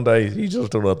your phone dies. You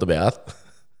just don't know what to be at.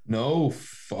 No,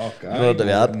 fuck. You know what to be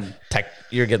at. wouldn't.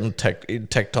 You're getting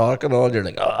TikTok and all. You're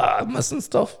like, I'm missing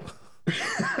stuff.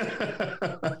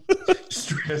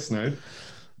 Stressing out.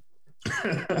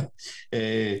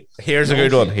 Here's a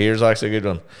good one. Here's actually a good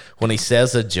one. When he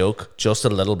says a joke just a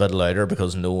little bit louder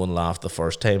because no one laughed the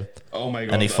first time Oh my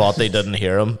god. and he thought they didn't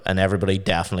hear him and everybody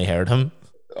definitely heard him.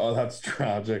 Oh, that's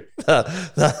tragic.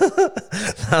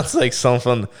 That's like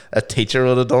something a teacher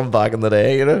would have done back in the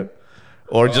day, you know?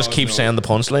 Or just keep no. saying the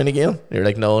punchline again. You're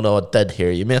like, no, I did hear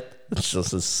you, mate. It's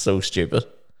so stupid.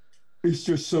 It's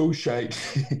just so shite.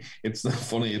 It's not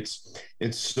funny.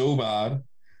 It's so bad.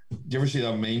 Do you ever see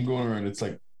that meme going around? It's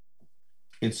like,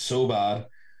 it's so bad.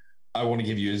 I want to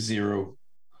give you a 0,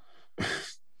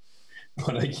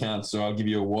 but I can't. So I'll give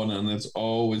you a 1, and it's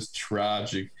always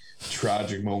tragic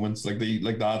moments like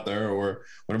that there. Or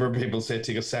whenever people say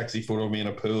take a sexy photo of me in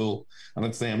a pool, and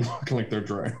it's them looking like they're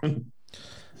drowning.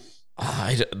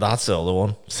 That's the other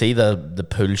one. See the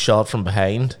pool shot from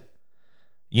behind.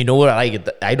 You know what I get?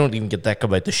 I don't even get that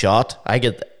about the shot. I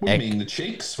get What do you mean the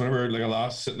cheeks? Whenever like a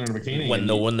lass sitting in a bikini.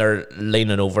 when they're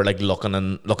leaning over, like looking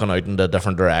out into a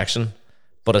different direction.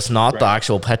 But it's not the Right.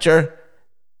 actual picture.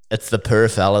 It's the poor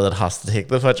fella that has to take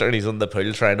the picture, and he's in the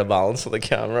pool trying to balance with the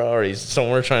camera, or he's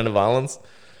somewhere trying to balance,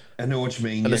 I know what you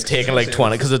mean. and yeah, it's 'cause taking I like say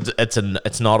 20 that's- because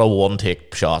it's not a one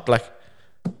take shot. Like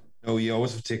No, you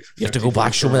always have to take. you have to go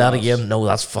back, show me that again. No,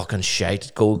 that's fucking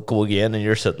shite. Go again, and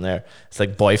you're sitting there. It's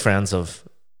like boyfriends of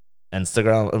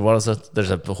Instagram. What is it?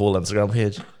 There's a whole Instagram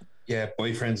page. Yeah,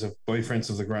 boyfriends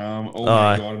of the gram. Oh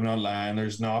Aye. my god, I'm not lying.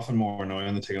 There's nothing more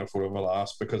annoying than taking a photo of a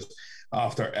lass, because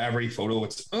after every photo,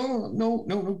 it's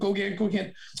no, go again.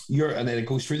 And then it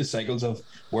goes through the cycles of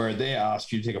where they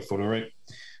ask you to take a photo, right?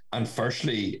 And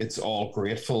firstly, it's all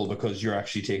grateful because you're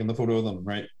actually taking the photo of them,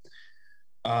 right?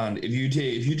 And if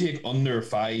you take under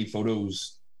 5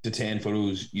 photos to 10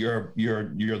 photos, you're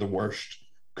the worst,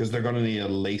 because they're gonna need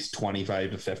at least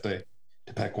 25 to 50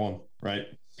 to pick one, right?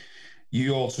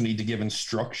 You also need to give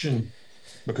instruction,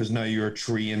 because now you're a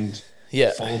trained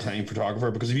Yeah. full-time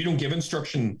photographer. Because if you don't give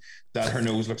instruction that her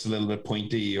nose looks a little bit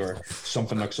pointy or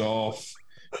something looks off,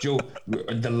 Joe,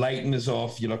 the lighting is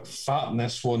off, you look fat in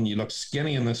this one, you look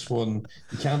skinny in this one,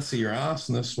 you can't see your ass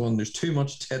in this one, there's too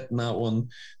much tit in that one,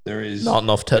 there is Not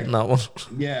enough tit in that one.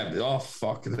 yeah, oh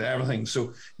fuck everything.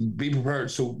 So be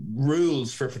prepared. So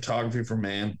rules for photography for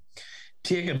men: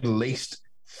 take at least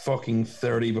fucking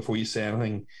 30 before you say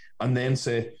anything, and then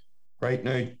say, right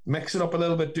now, mix it up a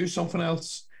little bit, do something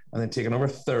else, and then take another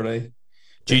 30.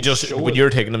 Do you Then just show when it. you're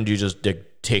taking them? Do you just take?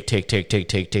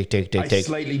 I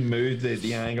slightly move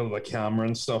the angle of the camera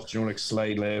and stuff. Do you know, like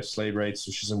slide left, slide right,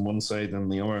 so she's on one side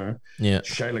and the other. Yeah.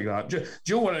 Shit like that. Do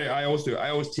you know what I always do?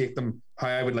 I always take them how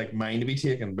I would like mine to be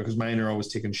taken, because mine are always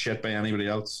taken shit by anybody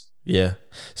else. Yeah.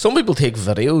 Some people take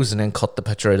videos and then cut the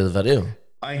picture out of the video.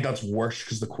 I think that's worse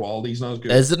because the quality's not as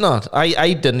good. Is it not?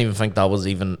 I didn't even think that was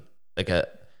even like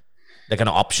an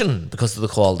option because of the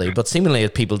quality, but seemingly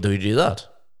people do that.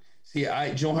 See, do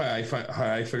you know how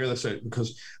I figure this out?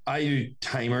 Because I do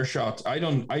timer shots. I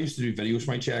used to do videos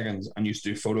for my check-ins and used to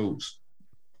do photos.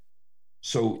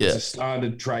 So Yeah. it's a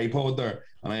slanted tripod there,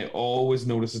 and I always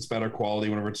notice it's better quality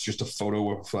whenever it's just a photo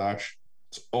with a flash.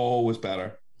 It's always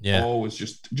better. Yeah. Always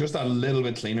just a little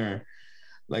bit cleaner.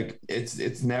 Like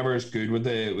it's never as good with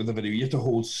the video. You have to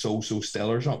hold so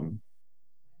still or something.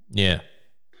 Yeah.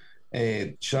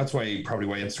 So that's why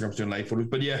Instagram's doing live photos.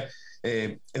 But yeah,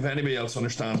 if anybody else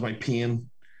understands my pain,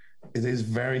 it is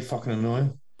very fucking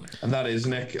annoying. And that is,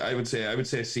 Nick, I would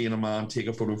say seeing a man take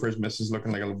a photo for his missus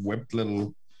looking like a whipped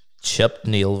little Chipped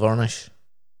nail varnish.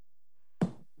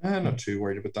 I'm not too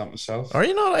worried about that myself. Are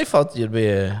you not? I thought you'd be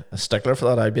a stickler for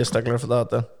that. I'd be a stickler for that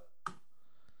then.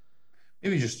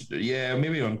 Maybe just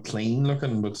maybe unclean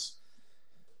looking, but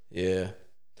Yeah.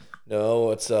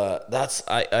 No, it's that's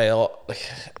I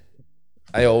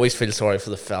always feel sorry for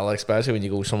the fella, especially when you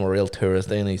go somewhere real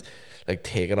touristy and he's like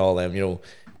taking all them,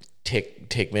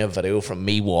 take me a video from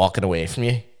me walking away from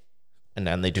you, and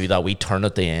then they do that wee turn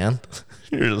at the end.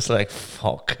 You're just like,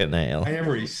 fucking hell. I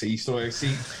never really see stories.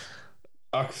 See,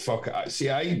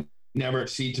 I never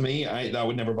see. To me, that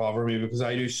would never bother me because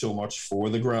I do so much for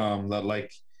the gram that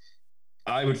like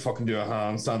I would fucking do a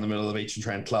handstand in the middle of the beach and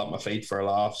try and clap my feet for a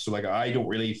laugh. So like I don't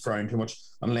really frown too much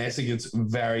unless it gets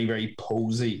very, very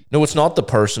posy. No, it's not the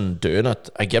person doing it.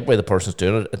 I get why the person's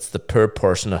doing it. It's the poor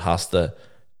person that has to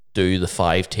do the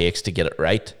 5 takes to get it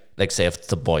right. Like say if it's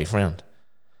the boyfriend.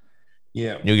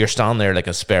 Yeah. You're standing there like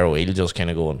a spare wheel just kind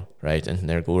of going, right, and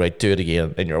there go, right, do it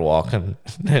again, and you're walking.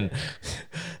 And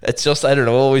it's just, I don't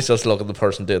know, always just look at the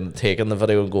person taking the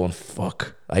video and going,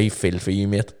 fuck, I feel for you,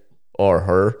 mate. Or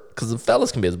her. Because the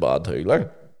fellas can be as bad too, like.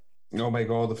 Oh my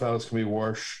God, the fellas can be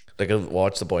worse. Like I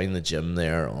watched the boy in the gym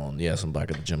there on, yes, I'm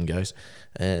back at the gym, guys.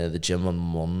 The gym on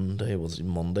Monday.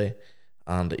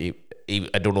 And he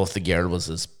I don't know if the girl was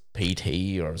his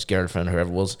PT or his girlfriend, whoever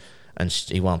it was, and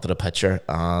he wanted a picture,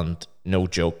 and no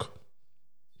joke,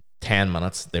 10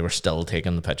 minutes they were still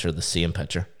taking the picture, the same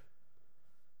picture.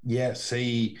 Yeah,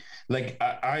 see, like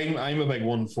I'm a big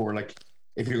one for like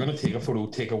if you're gonna take a photo,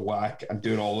 take a whack and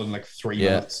do it all in like 3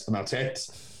 minutes and that's it.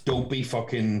 Don't be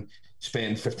fucking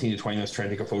spend 15 to 20 minutes trying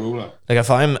to take a photo.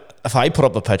 Like if I put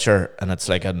up a picture and it's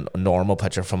like a normal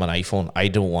picture from an iPhone, I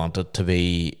don't want it to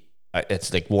be,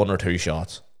 it's like 1 or 2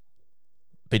 shots.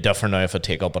 Be different now if I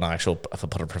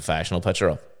put a professional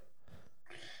picture up.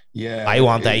 Yeah, I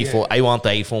want the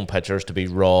iPhone pictures to be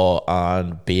raw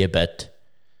and be a bit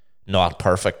not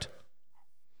perfect,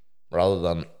 rather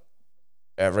than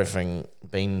everything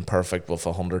being perfect with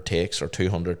 100 takes or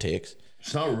 200 takes.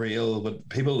 It's not real, but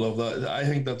people love that. I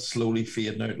think that's slowly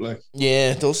fading out. Like,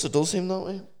 yeah, it does seem that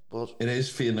way, but it is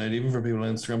fading out even for people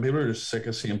on Instagram. People are just sick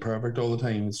of seeing perfect all the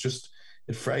time. It's just,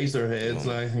 it fries their heads,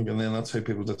 I think, and then that's how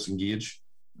people disengage.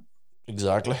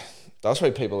 Exactly. That's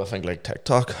why people, I think, like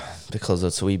TikTok, because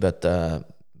it's a wee bit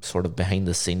sort of behind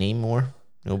the scene more.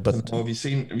 No, but have you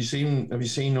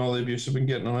seen all the abuse I've been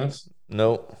getting on it?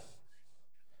 No.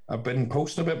 I've been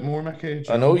posting a bit more, Mickey.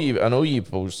 I know you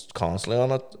post constantly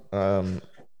on it.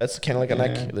 It's kind of like a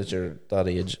nick that you're that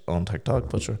age on TikTok,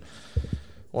 but sure.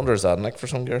 Wonder is that a nick for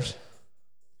some girls?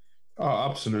 Oh,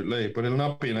 absolutely. But it'll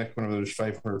not be a nick whenever there's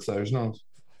 500,000 on it.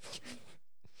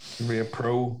 It'll be a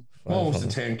pro. Almost a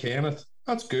 10k in it.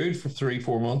 That's good for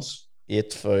 3-4 months.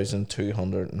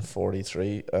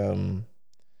 8,243.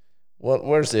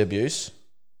 Where's the abuse?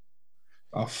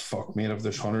 Oh fuck, mate! If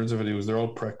there's hundreds of videos, they're all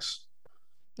pricks.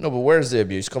 No, but where's the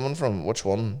abuse coming from? Which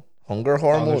one? Hunger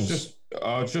hormones? Just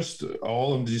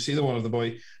all of them. Did you see the one of the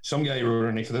boy? Some guy wrote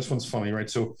underneath. This one's funny, right?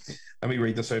 So let me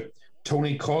read this out.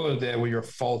 Tony, call it a day with your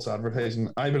false advertising.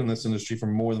 I've been in this industry for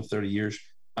more than 30 years.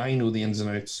 I know the ins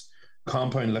and outs.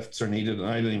 Compound lifts are needed, and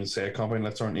I didn't even say compound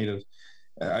lifts aren't needed.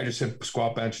 I just said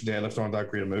squat, bench, deadlift aren't that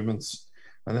great movements.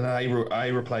 And then I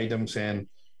replied to him saying,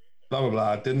 blah, blah,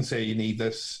 blah. Didn't say you need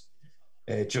this.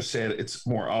 Just said it's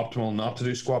more optimal not to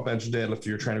do squat, bench, and deadlift if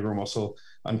you're trying to grow muscle.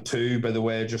 And 2, by the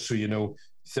way, just so you know,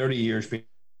 30 years being...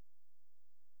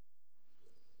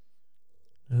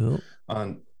 Oh.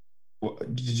 And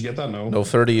did you get that? No,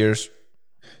 30 years.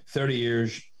 30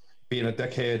 years being a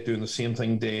dickhead, doing the same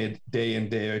thing day in,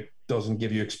 day out doesn't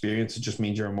give you experience. It just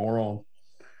means you're a moron.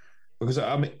 Because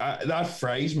I mean, that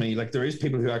fries me. Like, there is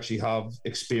people who actually have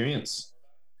experience,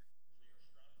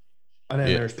 and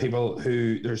then there's people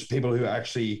who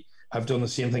actually have done the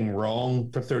same thing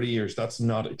wrong for 30 years. That's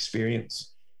not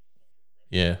experience.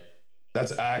 Yeah,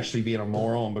 that's actually being a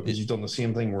moron because you've done the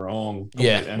same thing wrong.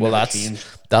 Yeah, well,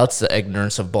 that's the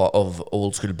ignorance of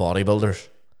old school bodybuilders.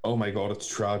 Oh my god, it's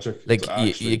tragic. Like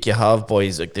you have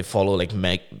boys like they follow like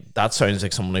Mike. That sounds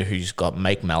like somebody who's got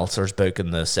Mike Meltzer's book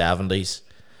in the 70s.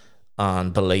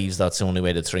 And believes that's the only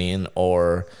way to train,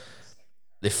 or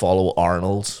they follow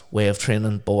Arnold's way of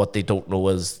training, but what they don't know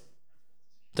is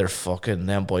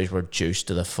them boys were juiced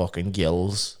to the fucking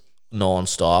gills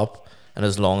non-stop, and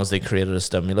as long as they created a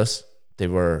stimulus, they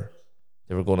were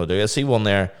going to do it. I see one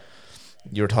there,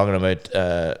 you were talking about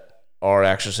our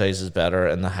exercise is better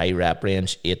in the high rep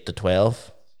range, 8 to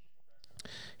 12.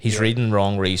 He's reading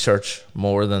wrong research.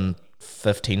 More than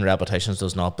 15 repetitions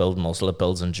does not build muscle, it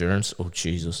builds endurance. Oh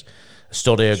Jesus.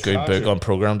 Study a good book on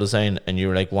program design, and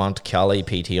you're like, want Cali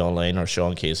PT Online or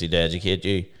Sean Casey to educate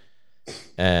you,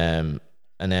 and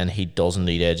then he doesn't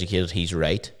need educated. He's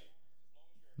right.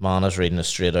 Man is reading a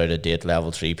straight out of date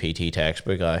level 3 PT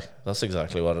textbook. Aye, that's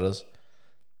exactly what it is.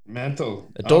 Mental.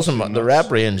 It doesn't. Absolutely The nuts.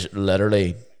 rep range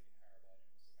literally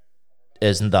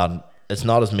isn't that. It's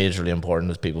not as majorly important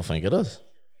as people think it is.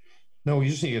 No, you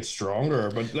just need to get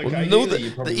stronger. But like, Well, ideally, no,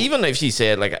 you probably even if you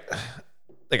said like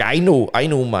I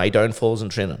know my downfalls in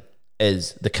training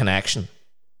is the connection.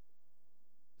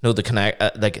 No, the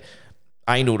connect. Like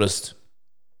I noticed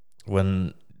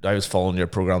when I was following your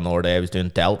program the other day, I was doing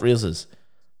delt raises.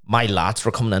 My lats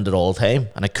were coming into it all the time,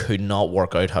 and I could not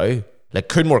work out how. Like,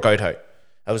 couldn't work out how.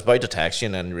 I was about to text you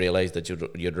and then realised that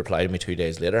you'd replied to me 2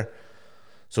 days later.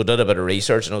 So I did a bit of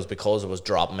research, and it was because I was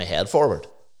dropping my head forward.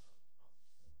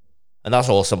 And that's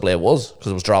all simply it was,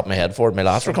 because I was dropping my head forward, my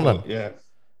lats were coming in. Yeah.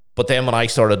 But then when I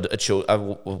started,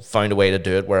 I found a way to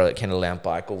do it where it kind of leant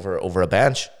back over a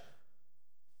bench.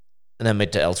 And then my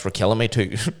delts were killing me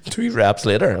two reps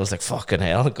later. I was like, fucking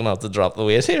hell, I'm going to have to drop the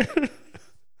weight here.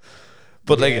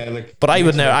 But but I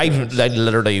would never, I've like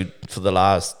literally for the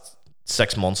last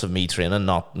 6 months of me training,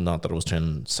 not that I was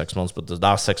training 6 months, but the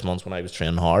last 6 months when I was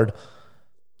training hard,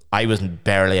 I was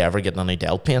barely ever getting any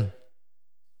delt pain.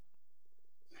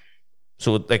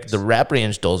 So like the rep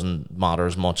range doesn't matter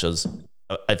as much as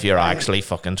if you're actually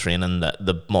fucking training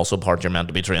the muscle part you're meant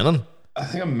to be training. I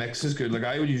think a mix is good. Like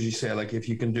I would usually say, like if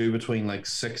you can do between like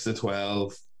 6 to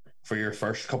 12 for your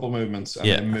first couple of movements, and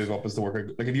then move up as the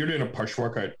workout. Like if you're doing a push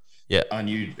workout, and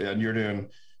you're doing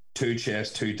 2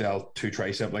 chest, 2 delt, 2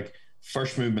 tricep, like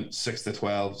first movement 6 to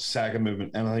 12, second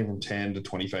movement anything from 10 to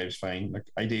 25 is fine. Like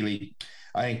ideally,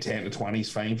 I think 10 to 20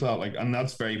 is fine for that. Like, and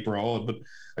that's very broad, but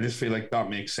I just feel like that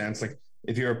makes sense. Like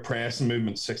if you're pressing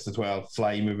movement 6 to 12,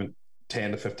 fly movement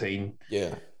 10 to 15,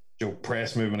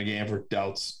 press movement again for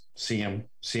delts. Same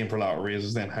for lateral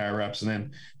raises, then higher reps, and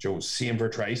then same for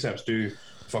triceps. Do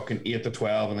fucking 8 to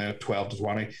 12 and then 12 to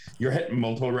 20. You're hitting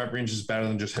multiple rep ranges better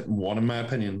than just hitting one, in my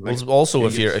opinion. Like, well, also,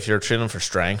 if you're training for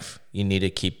strength, you need to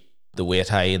keep the weight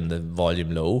high and the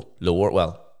volume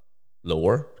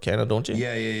lower, kind of, don't you?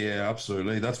 Yeah,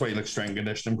 absolutely. That's why like strength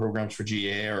conditioning programs for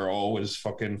GA are always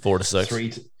fucking 4 to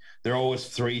 6. They're always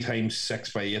 3 times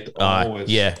 6 by 8. Always.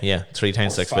 3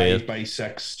 times 6 by 8. 5 by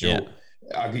 6.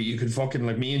 You could fucking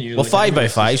like me and you. Well, like,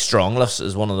 5x5 strong lifts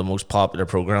is one of the most popular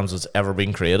programs that's ever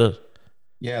been created.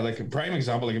 Yeah, like a prime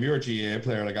example, like if you're a GA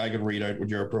player, like I could read out what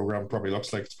your program probably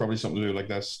looks like. It's probably something to do like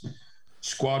this: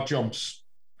 squat jumps,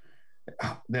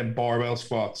 then barbell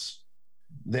squats.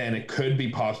 Then it could be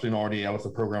possibly an RDL if the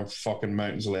program fucking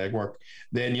mountains of leg work.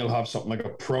 Then you'll have something like a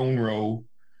prone row,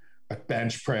 a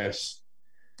bench press,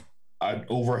 an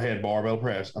overhead barbell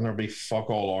press, and there'll be fuck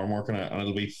all arm work in it, and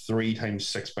it'll be 3 times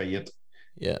 6 by 8.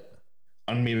 Yeah.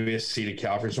 And maybe a seated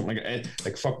calf or something like it.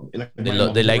 Like fuck. Like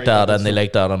they like that, and they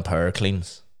like that on power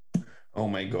cleans. Oh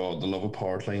my god, the love of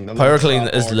power clean. Power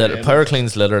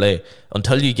clean's literally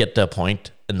until you get to a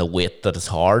point in the weight that is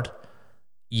hard,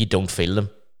 you don't feel them,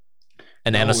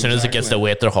 and then as soon as it gets to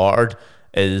weight they're hard,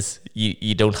 is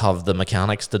you don't have the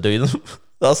mechanics to do them.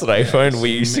 That's what I found. We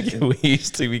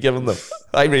used to be giving them.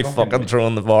 I'd be fucking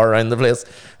throwing the bar around the place,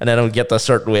 and then I would get to a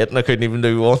certain weight and I couldn't even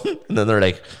do one, and then they're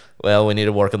like, well, we need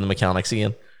to work on the mechanics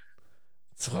again.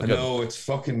 I know it's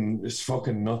fucking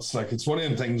nuts. Like it's one of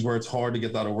them things where it's hard to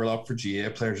get that overlap for GA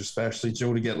players, especially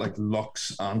to get like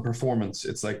looks and performance.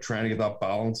 It's like trying to get that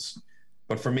balance.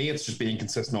 But for me, it's just being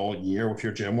consistent all year with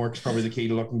your gym work is probably the key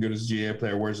to looking good as a GA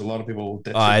player. Whereas a lot of people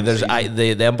ditch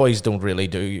them boys don't really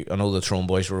do. I know the Throne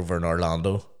boys were over in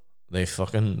Orlando. They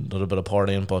fucking did a bit of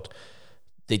partying, but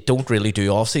they don't really do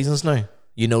off seasons now.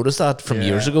 You notice that from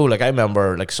years ago. Like I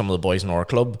remember, like some of the boys in our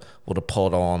club would have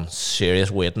put on serious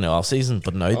weight in the off season,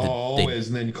 but now always,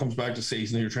 and then it comes back to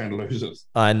season and you're trying to lose it.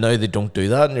 And now they don't do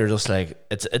that, and you're just like,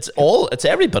 it's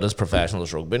every bit as professional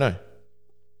as rugby now.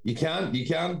 You don't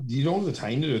have the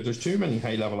time to do it. There's too many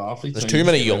high level athletes. There's too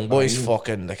many young boys.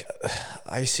 Fucking like,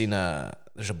 I seen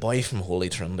there's a boy from Holy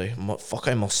Trinity.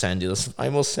 I must send you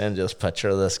this picture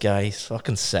of this guy. He's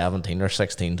fucking 17 or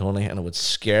 16, Tony, and it would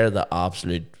scare the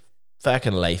absolute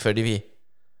fucking life out of you.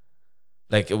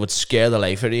 Like it would scare the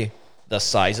life out of you. The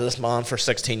size of this man for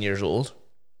 16 years old.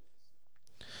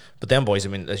 But them boys, I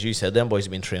mean, as you said, them boys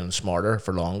have been training smarter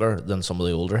for longer than some of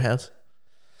the older heads.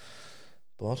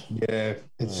 But yeah,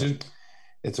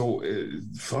 it's all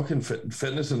fucking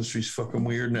fitness industry's fucking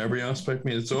weird in every aspect,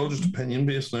 mate. It's all just opinion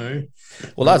based now.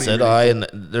 Well, that's it. And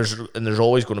there's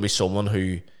always going to be someone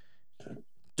who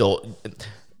don't.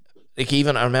 Like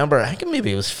even I remember, I think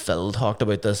maybe it was Phil talked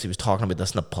about this. He was talking about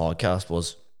this in a podcast.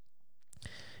 Was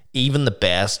even the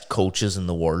best coaches in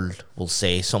the world will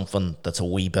say something that's a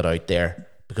wee bit out there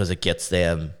because it gets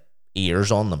them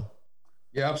ears on them.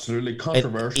 Yeah, absolutely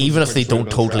controversial. Even if they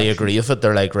don't totally agree with it,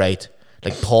 they're like, right,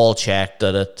 Like Paul Check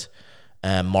did it.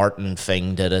 Martin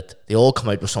Fing did it. They all come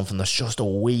out with something that's just a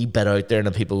wee bit out there, and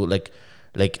then people like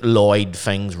Lloyd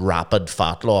Fing's rapid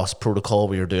fat loss protocol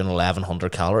where you're doing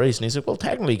 1,100 calories, and he's like, well,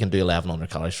 technically you can do 1,100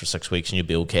 calories for 6 weeks and you'll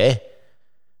be okay.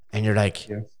 And you're like,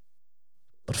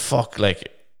 but fuck, like,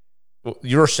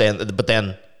 you're saying that, but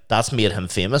then that's made him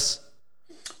famous.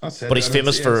 That's it. But he's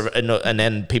famous for, and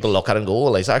then people look at him and go,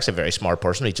 well, he's actually a very smart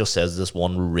person. He just says this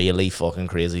one really fucking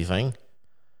crazy thing.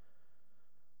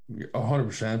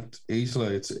 100%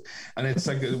 easily. It's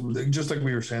like just like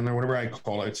we were saying there. Whenever I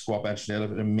call out squat, bench,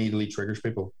 deadlift, it immediately triggers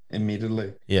people.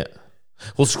 Immediately. Yeah.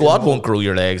 Well, squat won't grow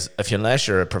your legs unless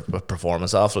you're a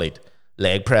performance athlete.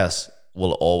 Leg press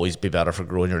will always be better for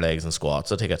growing your legs than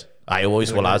squats. I take it.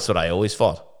 That's what I always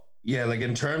thought. Yeah, like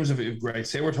in terms of, right,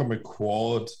 say we're talking about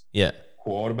quad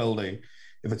building.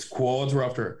 If it's quads we're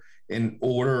after, in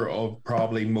order of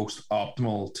probably most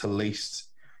optimal to least,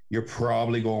 you're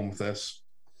probably going with this.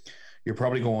 You're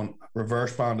probably going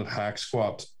reverse banded hack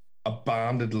squat, a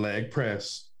banded leg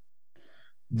press,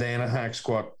 then a hack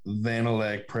squat, then a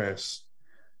leg press,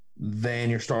 then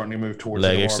you're starting to move towards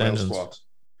leg the extensions. barbell squat.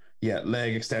 Yeah,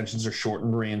 leg extensions are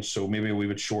shortened range, so maybe we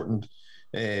would shorten.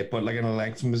 But like in a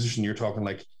lengthened position, you're talking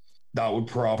like that would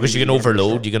probably, because you can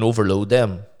overload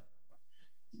them.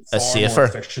 As safer.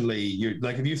 Efficiently, you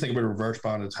like if you think about a reverse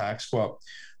banded hack squat,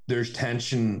 there's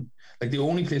tension. Like the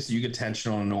only place that you get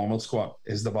tension on a normal squat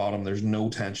is the bottom. There's no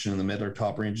tension in the mid or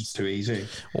top range. It's too easy.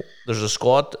 There's a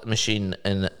squat machine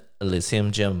in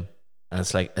Elysium gym, and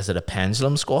it's like, is it a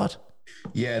pendulum squat?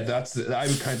 Yeah, I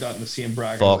would count that in the same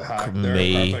bracket. Fuck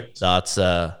me, that's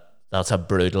a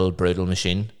brutal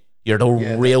machine. You're at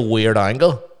a real weird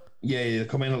angle. Yeah, you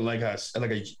come in like a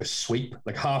sweep,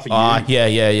 like half a year.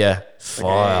 Yeah.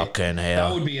 Fucking hell.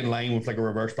 That would be in line with like a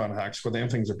reverse band hack squat. Them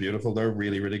things are beautiful. They're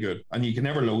really, really good. And you can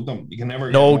never load them. You can never.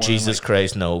 No, Jesus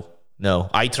Christ, no.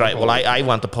 I tried. Well, I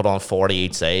went to put on 40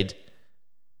 each side,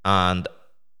 and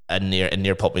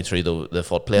near put me through the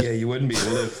foot plate. Yeah, you wouldn't be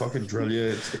able to fucking drill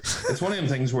you. It's one of them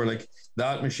things where like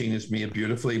that machine is made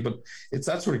beautifully, but it's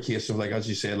that sort of case of like, as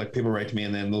you said, like people write to me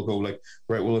and then they'll go like,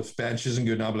 right, well, if bench isn't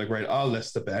good now, I'll be like, right, I'll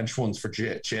list the bench ones for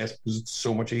chest because it's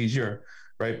so much easier,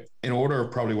 right? In order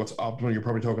of probably what's optimal, you're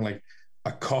probably talking like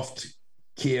a cuffed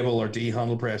cable or D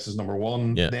handle press is number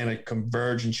one. Yeah. Then a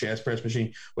convergent chest press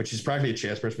machine, which is practically a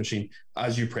chest press machine.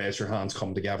 As you press, your hands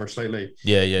come together slightly.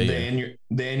 Yeah.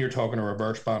 Then you're talking a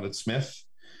reverse banded Smith,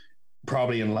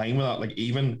 probably in line with that. Like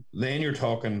even then you're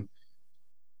talking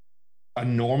a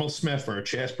normal Smith or a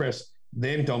chest press,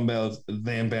 then dumbbells,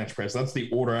 then bench press. That's the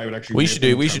order I would actually. We should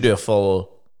do a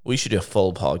full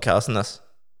podcast on this.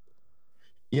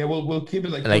 Yeah, we'll keep it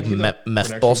like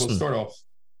myth busting. We'll start off.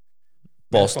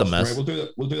 Bust a mess. Right,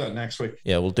 we'll do that next week.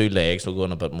 Yeah, we'll do legs. We'll go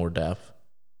in a bit more depth.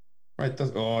 Right.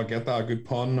 I get that. Good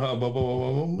pun. A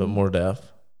bit more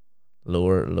depth.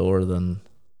 Lower than.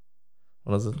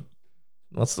 What is it?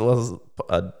 What's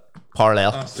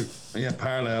parallel?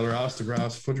 Parallel or ass to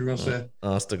grass. What you were gonna say?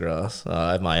 Ass to grass.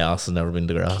 My ass has never been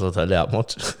to grass. I'll tell you that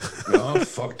much. Oh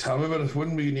fuck! Tell me about it.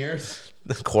 Wouldn't be near.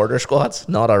 The quarter squats.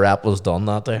 Not a rep was done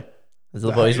that day. As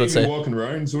the boys would say. Walking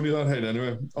around, it's only that height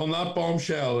anyway. On that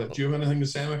bombshell, do you have anything to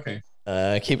say,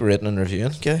 okay? Keep rating and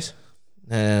reviewing, guys.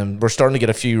 We're starting to get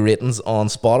a few ratings on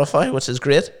Spotify, which is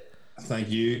great. Thank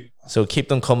you. So keep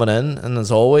them coming in. And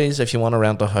as always, if you want to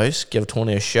rent a house, give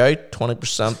Tony a shout.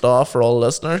 20% off for all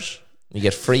listeners. You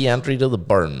get free entry to the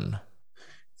burn.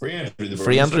 Free entry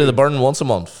to the burn once a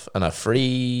month. And a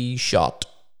free shot.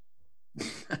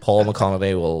 Paul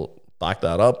McConaughey will back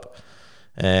that up.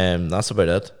 That's about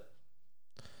it.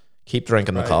 Keep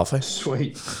drinking the coffee.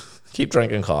 Sweet. Keep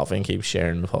drinking coffee and keep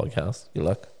sharing the podcast. Good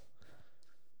luck.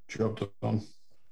 Job done.